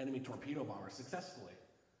enemy torpedo bomber successfully,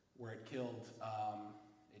 where it killed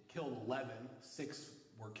 11. 6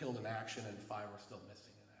 were killed in action and 5 were still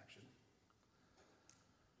missing in action.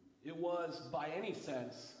 It was, by any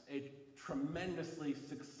sense, a tremendously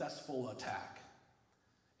successful attack.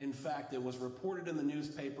 In fact, it was reported in the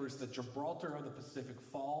newspapers that Gibraltar of the Pacific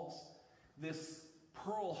Falls, this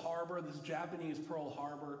Pearl Harbor, this Japanese Pearl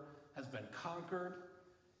Harbor, has been conquered,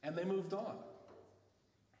 and they moved on.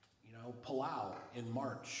 Palau in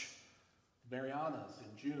March, Marianas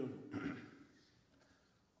in June,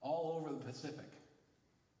 all over the Pacific.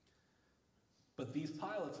 But these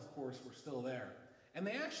pilots, of course, were still there. And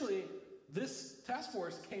this task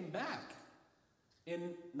force came back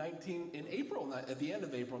In April, at the end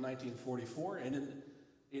of April 1944, and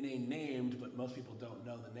in a named, but most people don't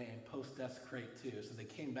know the name, post-death crate 2. So they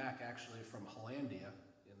came back actually from Hollandia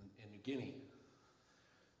in New Guinea.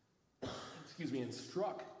 Excuse me, and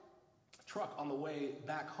struck on the way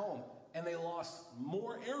back home. And they lost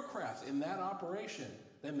more aircraft in that operation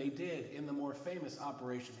than they did in the more famous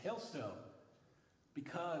Operation Hailstone.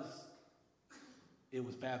 Because it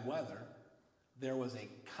was bad weather, there was a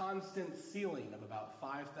constant ceiling of about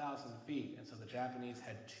 5,000 feet. And so the Japanese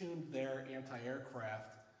had tuned their anti-aircraft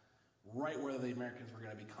right where the Americans were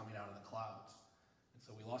going to be coming out of the clouds. And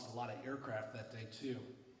so we lost a lot of aircraft that day too.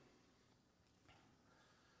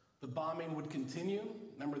 The bombing would continue.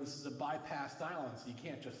 Remember, this is a bypassed island, so you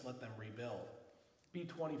can't just let them rebuild.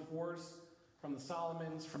 B-24s from the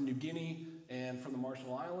Solomons, from New Guinea, and from the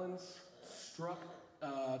Marshall Islands struck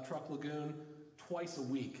Truk Lagoon twice a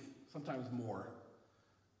week, sometimes more,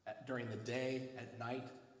 during the day, at night,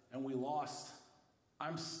 and we lost,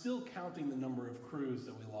 I'm still counting the number of crews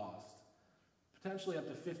that we lost. Potentially up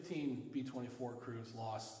to 15 B-24 crews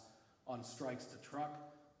lost on strikes to Truk.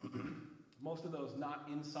 Most of those not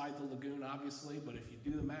inside the lagoon, obviously, but if you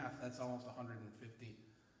do the math, that's almost 150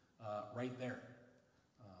 right there.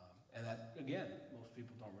 And that, again, most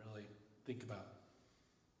people don't really think about.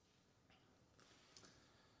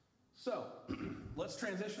 So, let's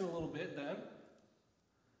transition a little bit then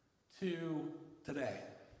to today.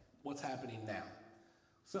 What's happening now?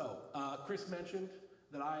 So, Chris mentioned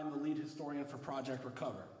that I am the lead historian for Project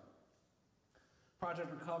Recover. Project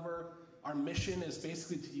Recover, our mission is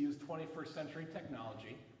basically to use 21st century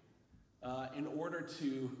technology in order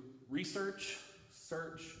to research,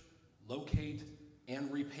 search, locate, and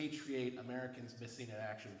repatriate Americans missing in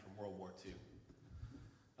action from World War II.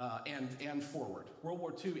 And forward. World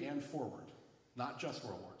War II and forward, not just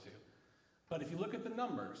World War II. But if you look at the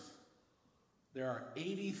numbers, there are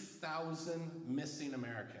 80,000 missing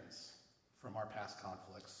Americans from our past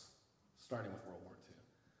conflicts, starting with World War II.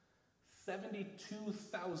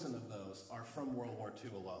 72,000 of those are from World War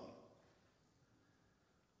II alone.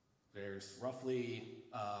 There's roughly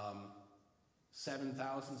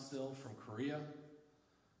 7,000 still from Korea,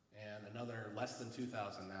 and another less than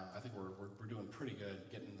 2,000 now. I think we're doing pretty good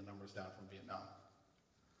getting the numbers down from Vietnam.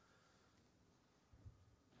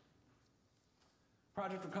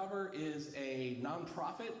 Project Recover is a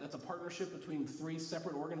nonprofit that's a partnership between 3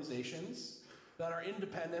 separate organizations that are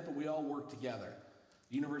independent, but we all work together.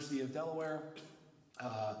 The University of Delaware,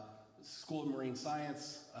 School of Marine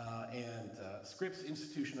Science, and Scripps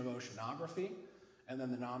Institution of Oceanography, and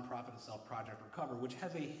then the nonprofit itself, Project Recover, which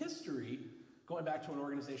has a history going back to an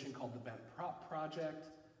organization called the Bent Prop Project,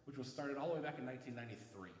 which was started all the way back in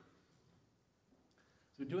 1993.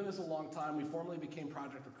 So we've been doing this a long time. We formally became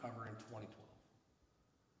Project Recover in 2012.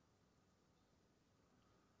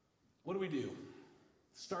 What do?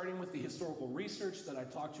 Starting with the historical research that I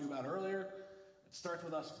talked to you about earlier, it starts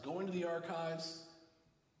with us going to the archives,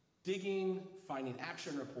 digging, finding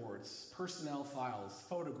action reports, personnel files,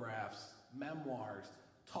 photographs, memoirs,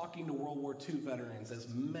 talking to World War II veterans, as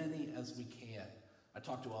many as we can. I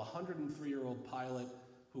talked to a 103-year-old pilot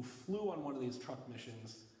who flew on one of these Truk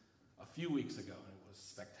missions a few weeks ago, and it was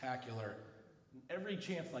spectacular. Every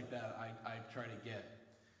chance like that I try to get.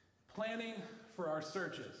 Planning for our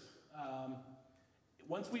searches.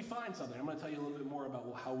 Once we find something, I'm going to tell you a little bit more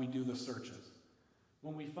about how we do the searches.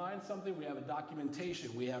 When we find something, we have a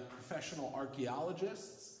documentation. We have professional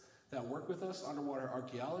archaeologists that work with us, underwater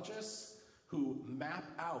archaeologists, who map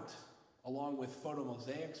out, along with photo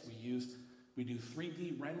mosaics. We do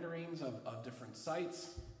 3D renderings of different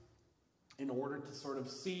sites in order to sort of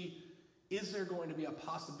see, is there going to be a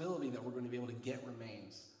possibility that we're going to be able to get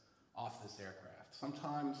remains off this aircraft?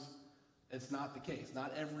 Sometimes it's not the case.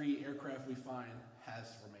 Not every aircraft we find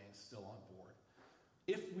has remains still on board.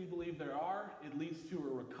 If we believe there are, it leads to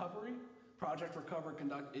a recovery. Project Recover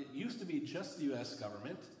it used to be just the US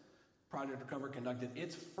government. Project Recover conducted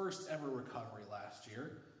its first ever recovery last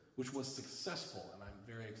year, which was successful, and I'm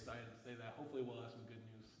very excited to say that. Hopefully we'll have some good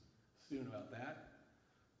news soon about that.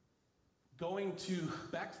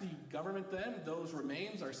 Back to the government then, those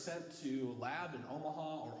remains are sent to a lab in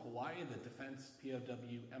Omaha or Hawaii, the Defense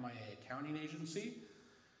POW MIA accounting agency,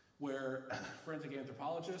 where forensic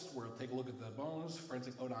anthropologists will take a look at the bones,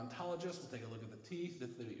 forensic odontologists will take a look at the teeth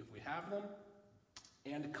if we have them,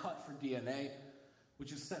 and cut for DNA,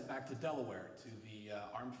 which is sent back to Delaware to the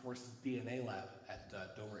Armed Forces DNA lab at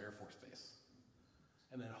Dover Air Force Base.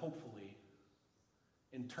 And then hopefully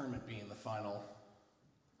interment being the final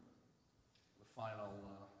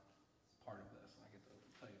part of this. And I get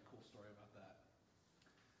to tell you a cool story about that.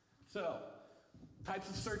 So, types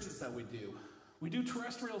of searches that we do. We do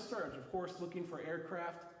terrestrial search, of course, looking for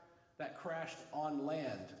aircraft that crashed on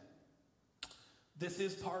land. This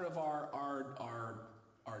is part of our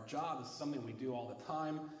job. This is something we do all the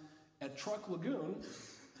time. At Truk Lagoon,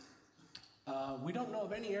 we don't know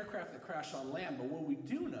of any aircraft that crashed on land, but what we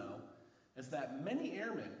do know is that many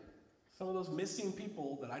airmen, some of those missing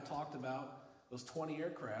people that I talked about, those 20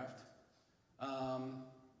 aircraft,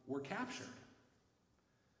 were captured,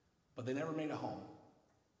 but they never made it home.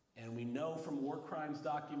 And we know from war crimes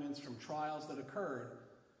documents, from trials that occurred,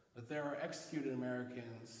 that there are executed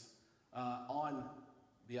Americans on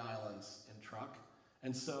the islands in Truk.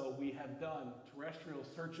 And so we have done terrestrial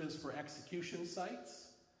searches for execution sites,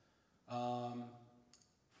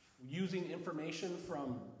 using information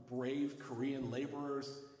from brave Korean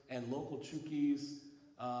laborers and local Chukis,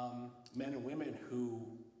 men and women who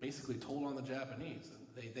basically told on the Japanese.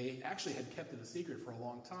 They actually had kept it a secret for a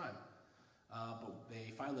long time, but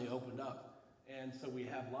they finally opened up. And so we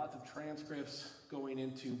have lots of transcripts going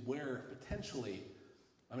into where potentially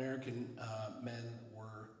American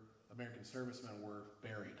American servicemen were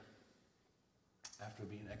buried after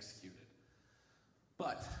being executed.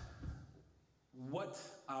 But what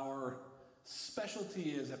our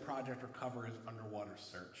specialty is at Project Recover is underwater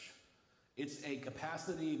search. It's a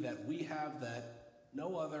capacity that we have that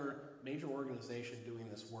no other major organization doing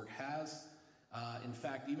this work has. In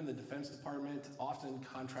fact, even the Defense Department often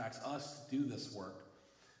contracts us to do this work.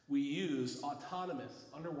 We use autonomous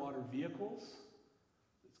underwater vehicles.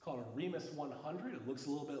 It's called a Remus 100. It looks a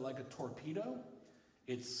little bit like a torpedo.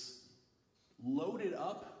 It's loaded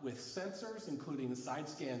up with sensors, including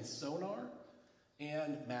side-scan sonar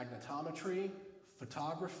and magnetometry,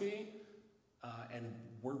 photography, and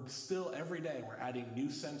we're still, every day, we're adding new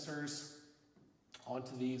sensors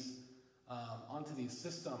onto these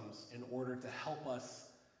systems in order to help us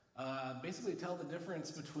basically tell the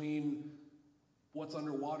difference between what's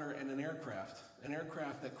underwater and an aircraft. An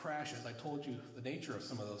aircraft that crashes, I told you the nature of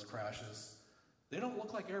some of those crashes, they don't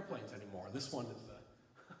look like airplanes anymore. This one is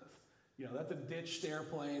that's a ditched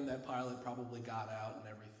airplane. That pilot probably got out and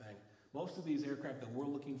everything. Most of these aircraft that we're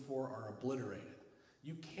looking for are obliterated.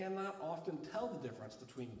 You cannot often tell the difference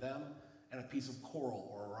between them and a piece of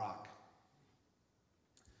coral or a rock.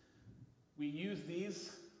 We use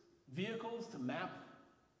these vehicles to map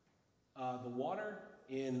the water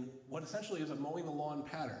in what essentially is a mowing the lawn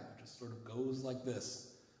pattern. It just sort of goes like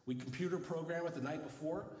this. We computer program it the night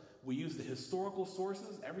before. We use the historical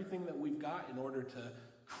sources, everything that we've got, in order to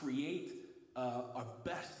create our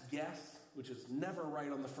best guess, which is never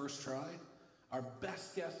right on the first try, our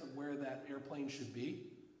best guess of where that airplane should be,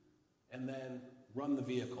 and then run the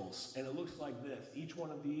vehicles. And it looks like this. Each one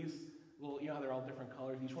of these, well, you know, they're all different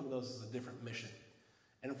colors. Each one of those is a different mission.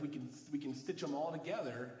 And if we can stitch them all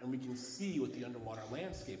together, and we can see what the underwater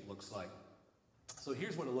landscape looks like. So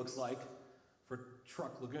here's what it looks like for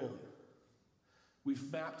Truk Lagoon. We've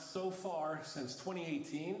mapped so far since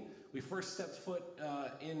 2018. We first stepped foot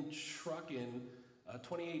in Truk in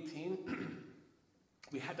 2018.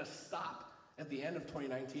 We had to stop at the end of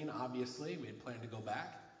 2019, obviously. We had planned to go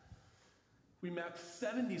back. We mapped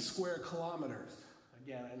 70 square kilometers.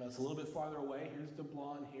 Again, I know it's a little bit farther away. Here's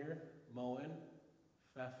Dublin here, Moen,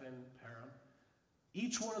 Pfeffin, Perham.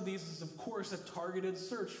 Each one of these is, of course, a targeted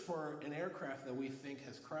search for an aircraft that we think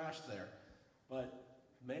has crashed there. But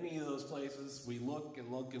many of those places, we look and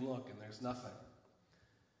look and look, and there's nothing.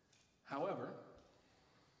 However,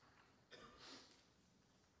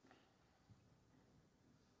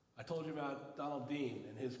 I told you about Donald Dean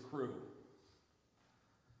and his crew.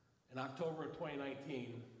 In October of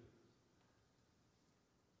 2019,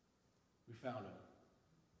 we found him.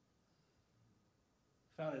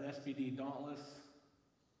 Found an SPD Dauntless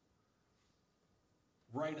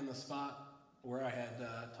right in the spot where I had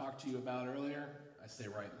talked to you about earlier. I say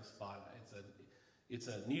right in the spot. It's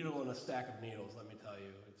a needle in a stack of needles, let me tell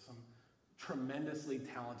you. It's some tremendously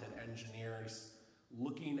talented engineers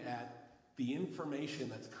looking at the information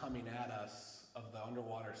that's coming at us of the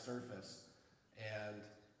underwater surface. And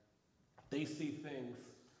they see things.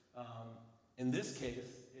 In this case,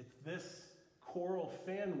 it's this coral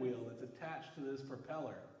fan wheel that's attached to this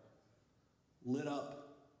propeller lit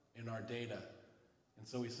up in our data. And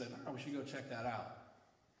so we said, oh, we should go check that out.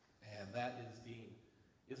 And that is Dean.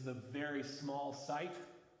 This is a very small site.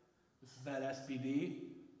 This is that SPD.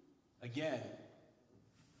 Again,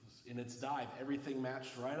 in its dive, everything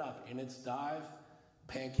matched right up. In its dive,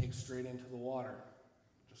 pancaked straight into the water,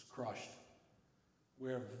 just crushed.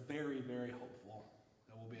 We're very, very hopeful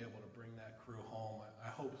that we'll be able to bring that crew home. I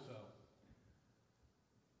hope so.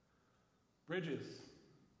 Bridges.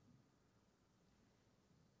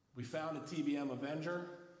 We found a TBM Avenger.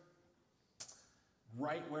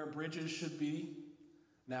 right where bridges should be.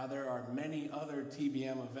 Now there are many other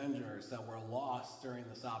TBM Avengers that were lost during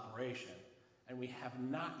this operation, and we have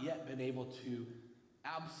not yet been able to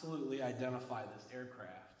absolutely identify this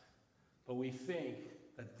aircraft. But we think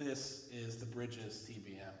that this is the bridges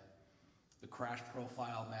TBM. The crash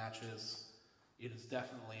profile matches. It is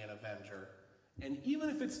definitely an Avenger. And even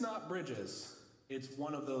if it's not bridges, it's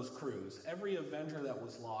one of those crews. Every Avenger that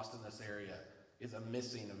was lost in this area is a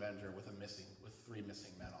missing Avenger with 3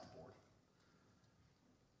 missing men on board.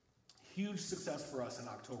 Huge success for us in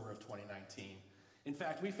October of 2019. In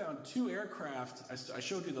fact, we found 2 aircraft. I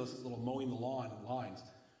showed you those little mowing the lawn lines.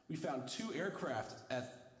 We found 2 aircraft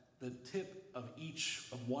at the tip of each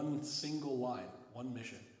of one single line, one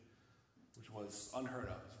mission, which was unheard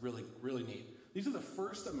of. It's really, really neat. These are the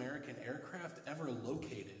first American aircraft ever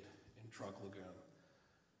located in Truk Lagoon.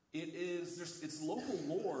 It's local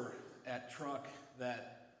lore at Truk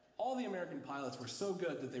that all the American pilots were so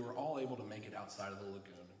good that they were all able to make it outside of the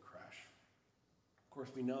lagoon and crash. Of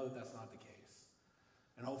course, we know that that's not the case.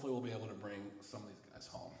 And hopefully we'll be able to bring some of these guys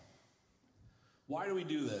home. Why do we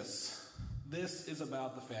do this? This is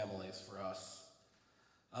about the families for us.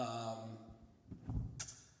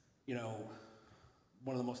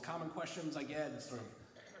 One of the most common questions I get is sort of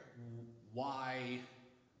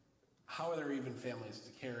how are there even families to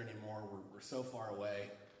care anymore? We're so far away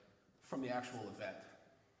from the actual event.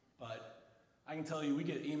 But I can tell you, we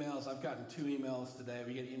get emails. I've gotten 2 emails today.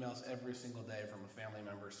 We get emails every single day from a family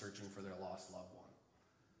member searching for their lost loved one.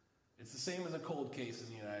 It's the same as a cold case in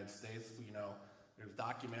the United States. There's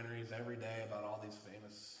documentaries every day about all these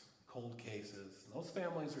famous cold cases. And those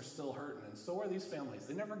families are still hurting, and so are these families.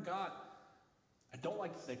 They never got, I don't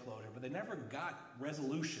like to say closure, but they never got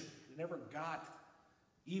resolution. They never got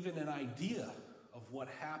even an idea of what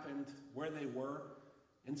happened, where they were.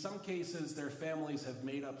 In some cases, their families have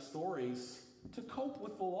made up stories to cope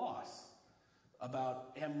with the loss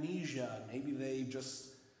about amnesia. Maybe they just,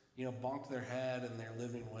 bonked their head and they're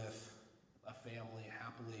living with a family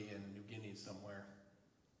happily in New Guinea somewhere.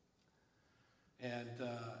 And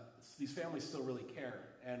these families still really care.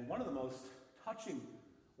 And one of the most touching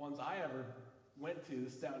ones I ever went to,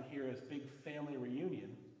 this down here, is Big Family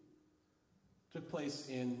Reunion, took place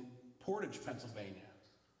in Portage, Pennsylvania.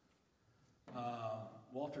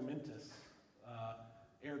 Walter Mintus,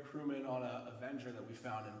 air crewman on an Avenger that we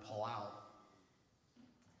found in Palau.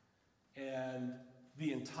 And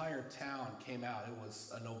the entire town came out. It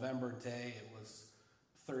was a November day. It was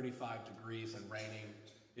 35 degrees and raining.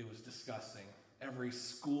 It was disgusting. Every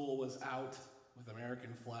school was out with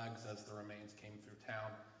American flags as the remains came through town.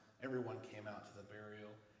 Everyone came out to the burial,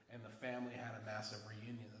 and the family had a massive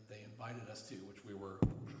reunion that they invited us to, which we were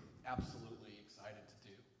absolutely excited to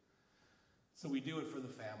do. So we do it for the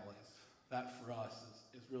families. That for us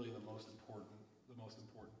is really the most important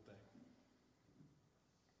thing.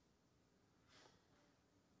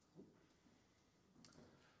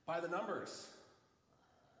 By the numbers,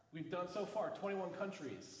 we've done so far 21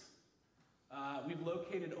 countries. We've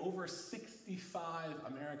located over 65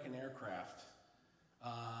 American aircraft.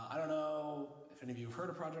 I don't know if any of you have heard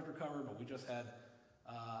of Project Recover, but we just had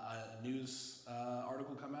a news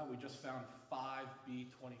article come out. We just found 5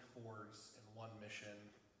 B-24s in one mission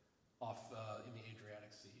off in the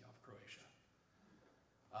Adriatic Sea off Croatia.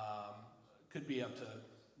 Could be up to,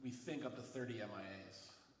 we think, up to 30 MIAs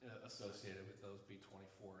associated with those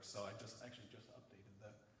B-24s. So I just updated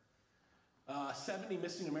that. 70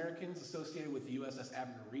 missing Americans associated with the USS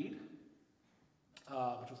Abner Reed,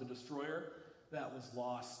 which was a destroyer that was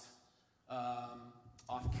lost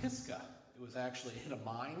off Kiska. It was actually hit a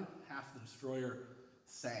mine. Half the destroyer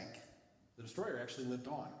sank. The destroyer actually lived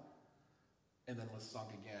on and then was sunk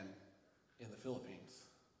again in the Philippines.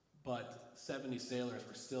 But 70 sailors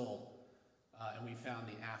were still, and we found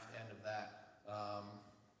the aft end of that,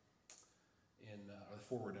 or the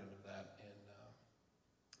forward end of that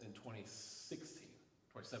in 2017,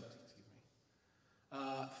 excuse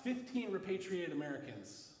me. 15 repatriated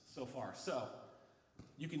Americans so far. So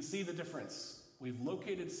you can see the difference. We've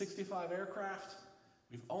located 65 aircraft.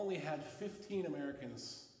 We've only had 15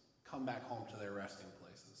 Americans come back home to their resting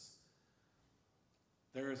places.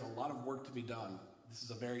 There is a lot of work to be done. This is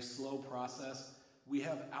a very slow process. We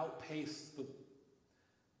have outpaced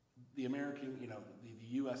the American,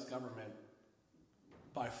 the U.S. government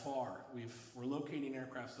by far. We're locating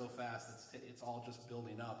aircraft so fast, it's all just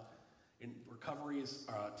building up. Recoveries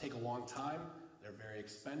take a long time. They're very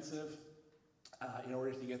expensive in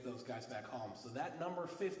order to get those guys back home. So that number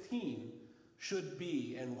 15 should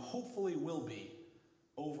be, and hopefully will be,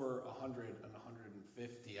 over 100 and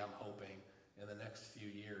 150, I'm hoping, in the next few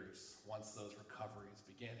years once those recoveries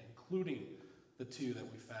begin, including the two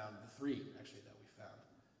that we found, the three actually that we found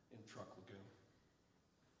in Truk Lagoon.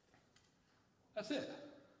 That's it.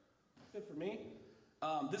 That's it for me.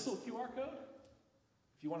 This little QR code,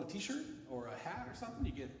 if you want a t-shirt or a hat or something,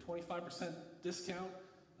 you get 25% discount.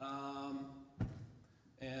 Oh,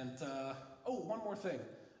 one more thing.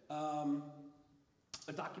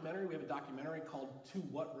 A documentary, we have a documentary called To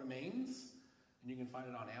What Remains, and you can find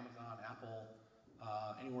it on Amazon, Apple,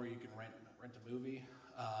 anywhere you can rent a movie.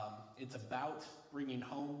 It's about bringing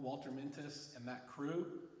home Walter Mintus and that crew,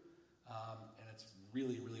 and it's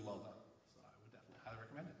really, really well done. So I would definitely highly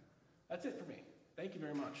recommend it. That's it for me. Thank you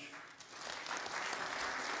very much.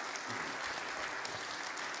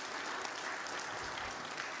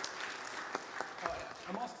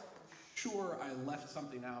 I'm also sure I left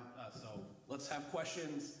something out, so let's have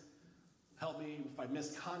questions. Help me if I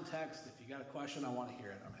missed context. If you got a question, I want to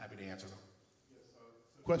hear it. I'm happy to answer them. Yes,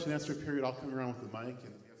 so question answer period. I'll come around with the mic,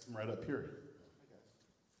 and we have some right up here.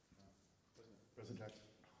 President Jackson.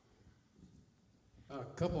 A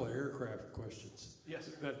couple of aircraft questions. Yes,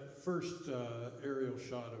 sir. That first aerial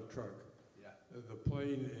shot of Truk, Yeah. the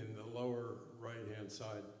plane in the lower right-hand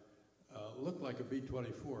side looked like a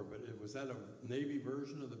B-24, but was that a Navy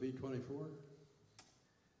version of the B-24?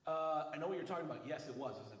 I know what you're talking about. Yes, it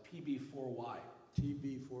was. It was a PB-4Y.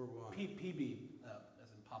 TB-4Y. PB,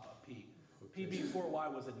 as in Papa P. Okay. PB-4Y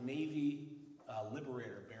was a Navy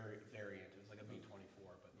Liberator variant. It was like a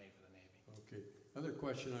B-24, but made for the Navy. Okay. Other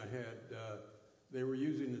question I had, they were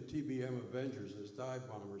using the TBM Avengers as dive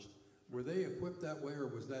bombers. Were they equipped that way, or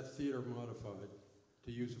was that theater modified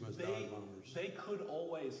to use them as dive bombers? They could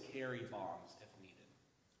always carry bombs if needed.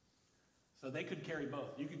 So they could carry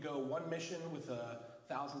both. You could go one mission with a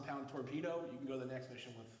 1,000-pound torpedo. You can go the next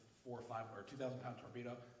mission with 2,000-pound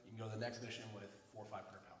torpedo. You can go the next mission with 400 or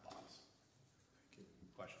 500-pound bombs. Thank you.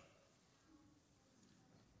 Question.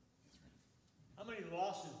 How many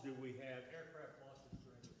losses do we have, aircraft losses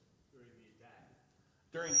during the attack?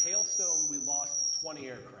 During Hailstone, we lost 20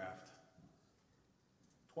 aircraft.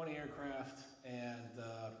 20 aircraft, and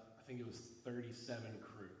I think it was 37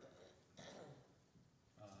 crew.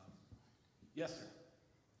 Yes, sir.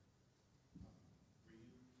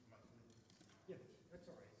 Yeah, that's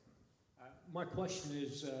all right. My question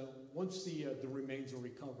is, once the remains are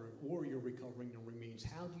recovered, or you're recovering the remains,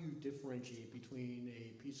 how do you differentiate between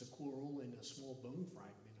a piece of coral and a small bone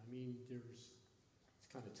fragment? I mean, it's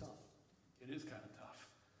kind of tough. It is kind of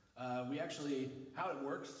tough. We actually, how it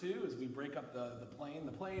works too, is we break up the plane.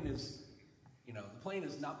 The plane is, the plane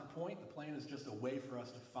is not the point. The plane is just a way for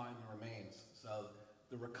us to find the remains. So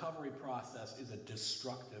the recovery process is a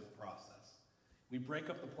destructive process. We break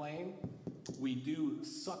up the plane. We do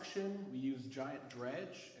suction. We use giant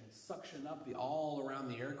dredge and suction up all around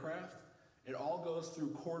the aircraft. It all goes through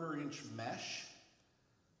 1/4-inch mesh.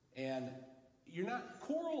 And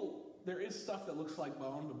coral, there is stuff that looks like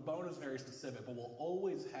bone, but bone is very specific, but we'll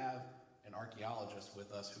always have an archaeologist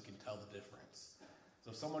with us who can tell the difference.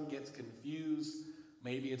 So if someone gets confused,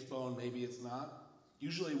 maybe it's bone, maybe it's not.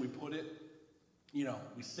 Usually we put it,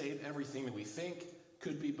 we save everything that we think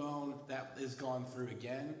could be bone, that is gone through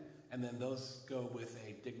again, and then those go with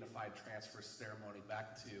a dignified transfer ceremony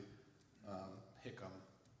back to Hickam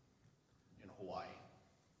in Hawaii.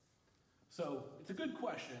 So it's a good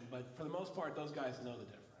question, but for the most part, those guys know the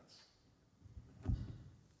difference.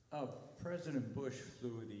 President Bush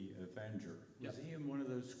flew the Avenger. Was Yep. he in one of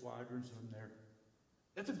those squadrons from there?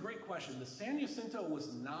 That's a great question. The San Jacinto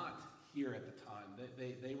was not here at the time.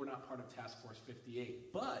 They were not part of Task Force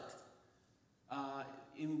 58. But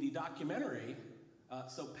in the documentary,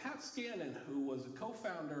 so Pat Scannon, who was a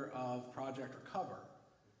co-founder of Project Recover,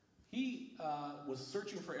 he was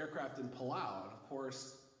searching for aircraft in Palau. And of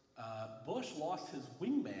course, Bush lost his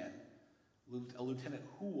wingman, a Lieutenant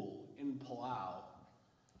Houle, in Palau.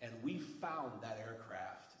 And we found that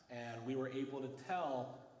aircraft. And we were able to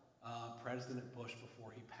tell President Bush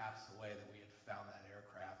before he passed away that we had found that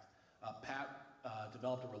aircraft. Pat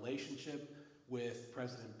developed a relationship with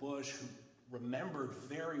President Bush, who remembered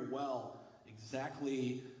very well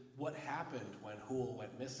exactly what happened when Houle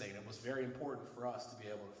went missing. It was very important for us to be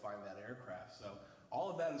able to find that aircraft. So all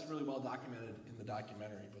of that is really well documented in the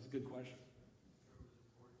documentary. But it's a good question.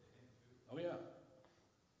 Oh, yeah.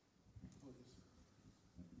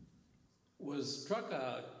 Was Truk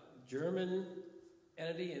a German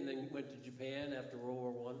entity and then went to Japan after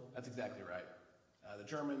World War I? That's exactly right. The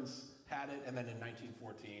Germans had it, and then in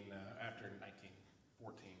 1914, after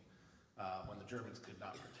 1914, when the Germans could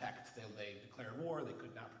not protect, they declared war, they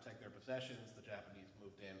could not protect their possessions, the Japanese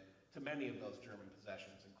moved in to many of those German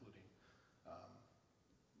possessions, including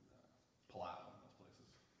Palau and those places.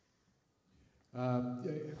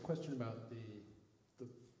 A question about the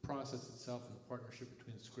process itself and the partnership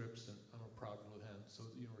between Scripps and I'm a proud Lieutenant, so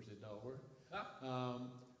the University of Delaware.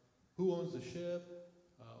 Who owns the ship?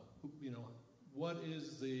 What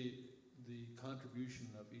is the contribution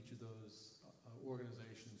of each of those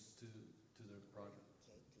organizations to the project?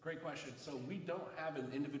 Great question. So we don't have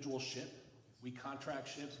an individual ship. We contract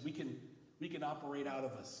ships. We can operate out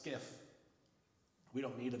of a skiff. We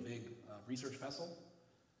don't need a big research vessel.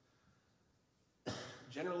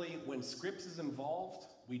 Generally, when Scripps is involved,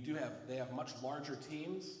 they have much larger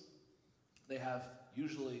teams. They have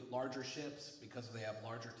usually larger ships because they have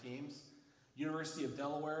larger teams. University of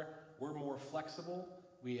Delaware, we're more flexible.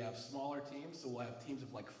 We have smaller teams, so we'll have teams of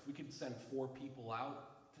we could send 4 people out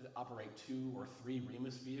to operate 2 or 3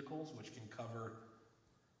 Remus vehicles, which can cover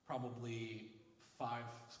probably 5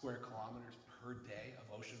 square kilometers per day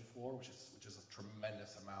of ocean floor, which is a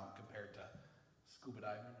tremendous amount compared to scuba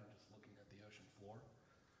diving and just looking at the ocean floor.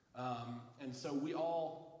 And so we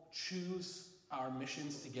all choose our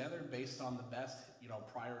missions together based on the best,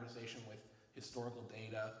 prioritization with historical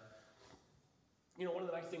data. One of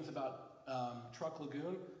the nice things about Truk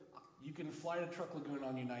Lagoon, you can fly to Truk Lagoon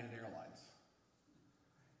on United Airlines.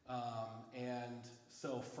 And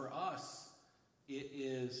so for us, it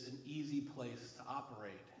is an easy place to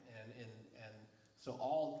operate. And so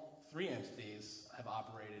all 3 entities have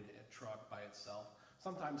operated at Truk by itself.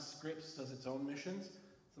 Sometimes Scripps does its own missions.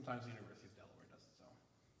 Sometimes the University of Delaware does its own.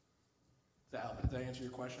 Does that help? Did that answer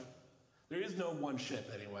your question? There is no one ship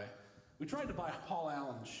anyway. We tried to buy Paul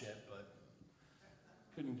Allen's ship, but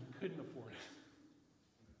couldn't afford it.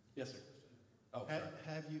 Yes, sir. Oh, sorry.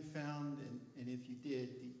 Have you found, and if you did,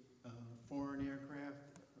 the foreign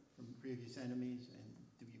aircraft from previous enemies, and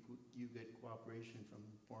do you get cooperation from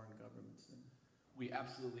foreign governments? We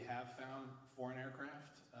absolutely have found foreign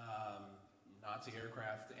aircraft, Nazi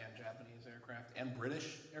aircraft and Japanese aircraft, and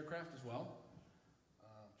British aircraft as well.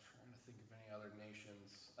 Trying to think of any other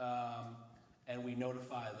nations. And we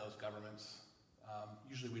notify those governments.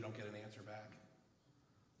 Usually we don't get an answer back,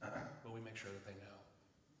 but we make sure that they know.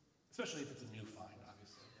 Especially if it's a new find,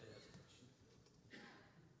 obviously.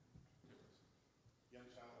 Young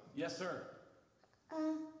child. Yes, sir.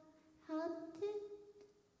 How did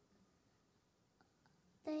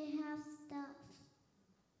they have stuff?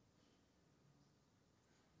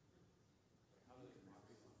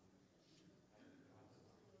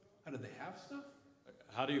 How did they have stuff?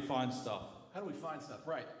 How do you find stuff? How do we find stuff?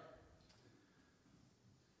 Right.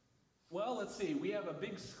 Well, let's see. We have a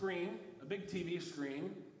big screen, a big TV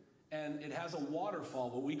screen, and it has a waterfall,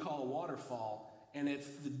 what we call a waterfall, and it's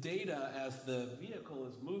the data as the vehicle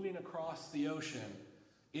is moving across the ocean.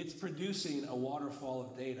 It's producing a waterfall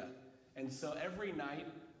of data. And so every night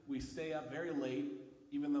we stay up very late,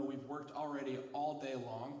 even though we've worked already all day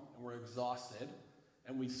long and we're exhausted,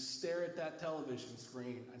 and we stare at that television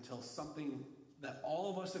screen until something that all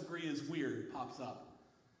of us agree is weird pops up.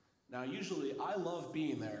 Now, usually I love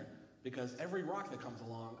being there because every rock that comes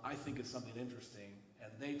along I think is something interesting,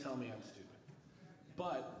 and they tell me I'm stupid.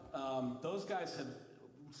 But those guys have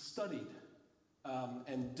studied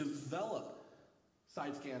and developed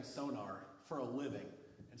side scan sonar for a living,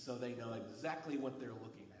 and so they know exactly what they're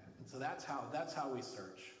looking at. And so that's how we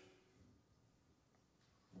search.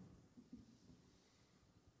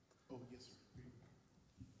 Oh, yes,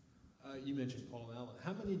 sir. You mentioned Paul Allen.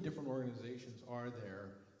 How many different organizations are there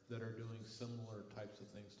that are doing similar types of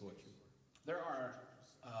things to what you were?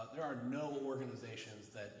 There are no organizations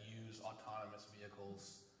that use autonomous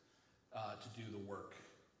vehicles to do the work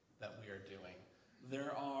that we are doing.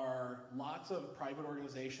 There are lots of private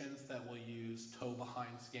organizations that will use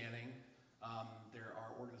tow-behind scanning. There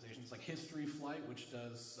are organizations like History Flight, which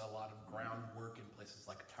does a lot of groundwork in places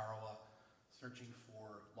like Tarawa, searching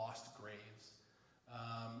for lost graves.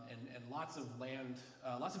 And lots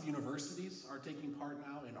of universities are taking part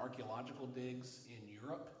now in archaeological digs in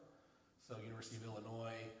Europe. So University of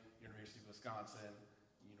Illinois, University of Wisconsin,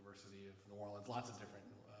 University of New Orleans, lots of different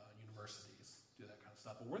universities do that kind of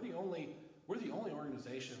stuff. But we're the only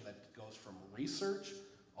organization that goes from research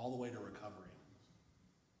all the way to recovery.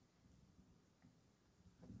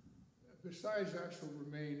 Besides actual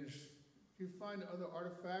remains, do you find other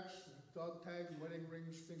artifacts, dog tags, wedding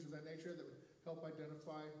rings, things of that nature that would help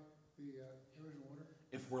identify the original owner?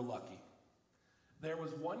 If we're lucky. There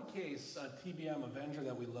was one case, a TBM Avenger,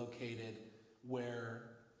 that we located where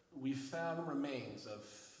we found remains of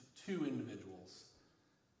 2 individuals.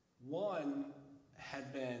 One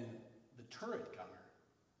had been the turret gunner,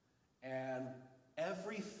 and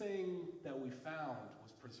everything that we found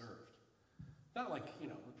was preserved. Not like,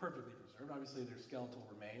 perfectly preserved. Obviously, there's skeletal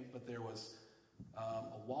remains, but there was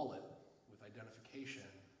a wallet with identification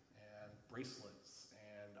and bracelets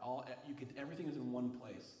and Everything is in one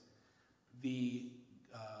place.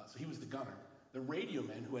 So he was the gunner. The radio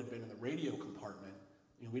men who had been in the radio compartment,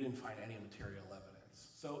 we didn't find any material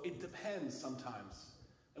evidence. So it depends sometimes.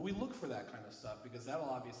 And we look for that kind of stuff because that'll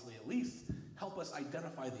obviously at least help us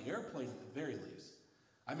identify the airplane at the very least.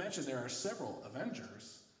 I mentioned there are several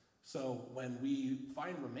Avengers, so when we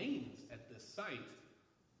find remains at this site,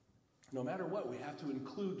 no matter what, we have to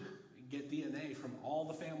get DNA from all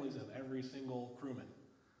the families of every single crewman.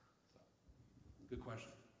 So, good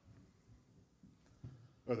question.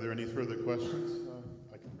 Are there any further questions?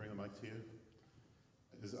 I can bring the mic to you.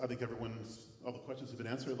 I think all the questions have been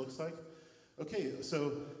answered, it looks like. Okay,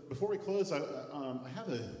 so before we close, I have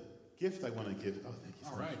a gift I want to give. Oh, thank you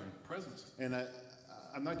so much. All right, presents. And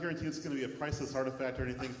I'm not guaranteeing it's going to be a priceless artifact or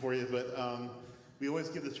anything for you, but we always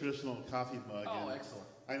give the traditional coffee mug. Oh, excellent.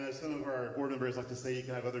 I know some of our board members like to say you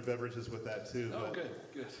can have other beverages with that too. Oh, but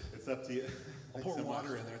good. It's up to you. I'll pour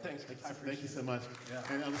water in there. Thanks. I appreciate it. Thank you so much.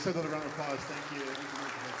 Yeah. And let's have another round of applause. Thank you.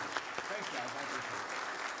 Thanks, guys. I appreciate it.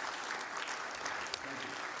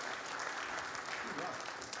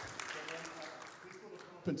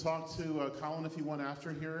 Up and talk to Colin if you want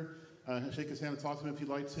after here. Shake his hand and talk to him if you'd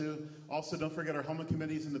like to. Also, don't forget our helmet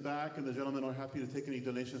committee's in the back, and the gentlemen are happy to take any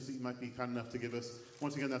donations that you might be kind enough to give us.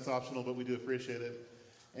 Once again, that's optional, but we do appreciate it.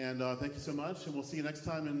 And thank you so much, and we'll see you next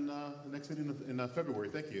time in the next meeting in February.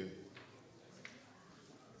 Thank you.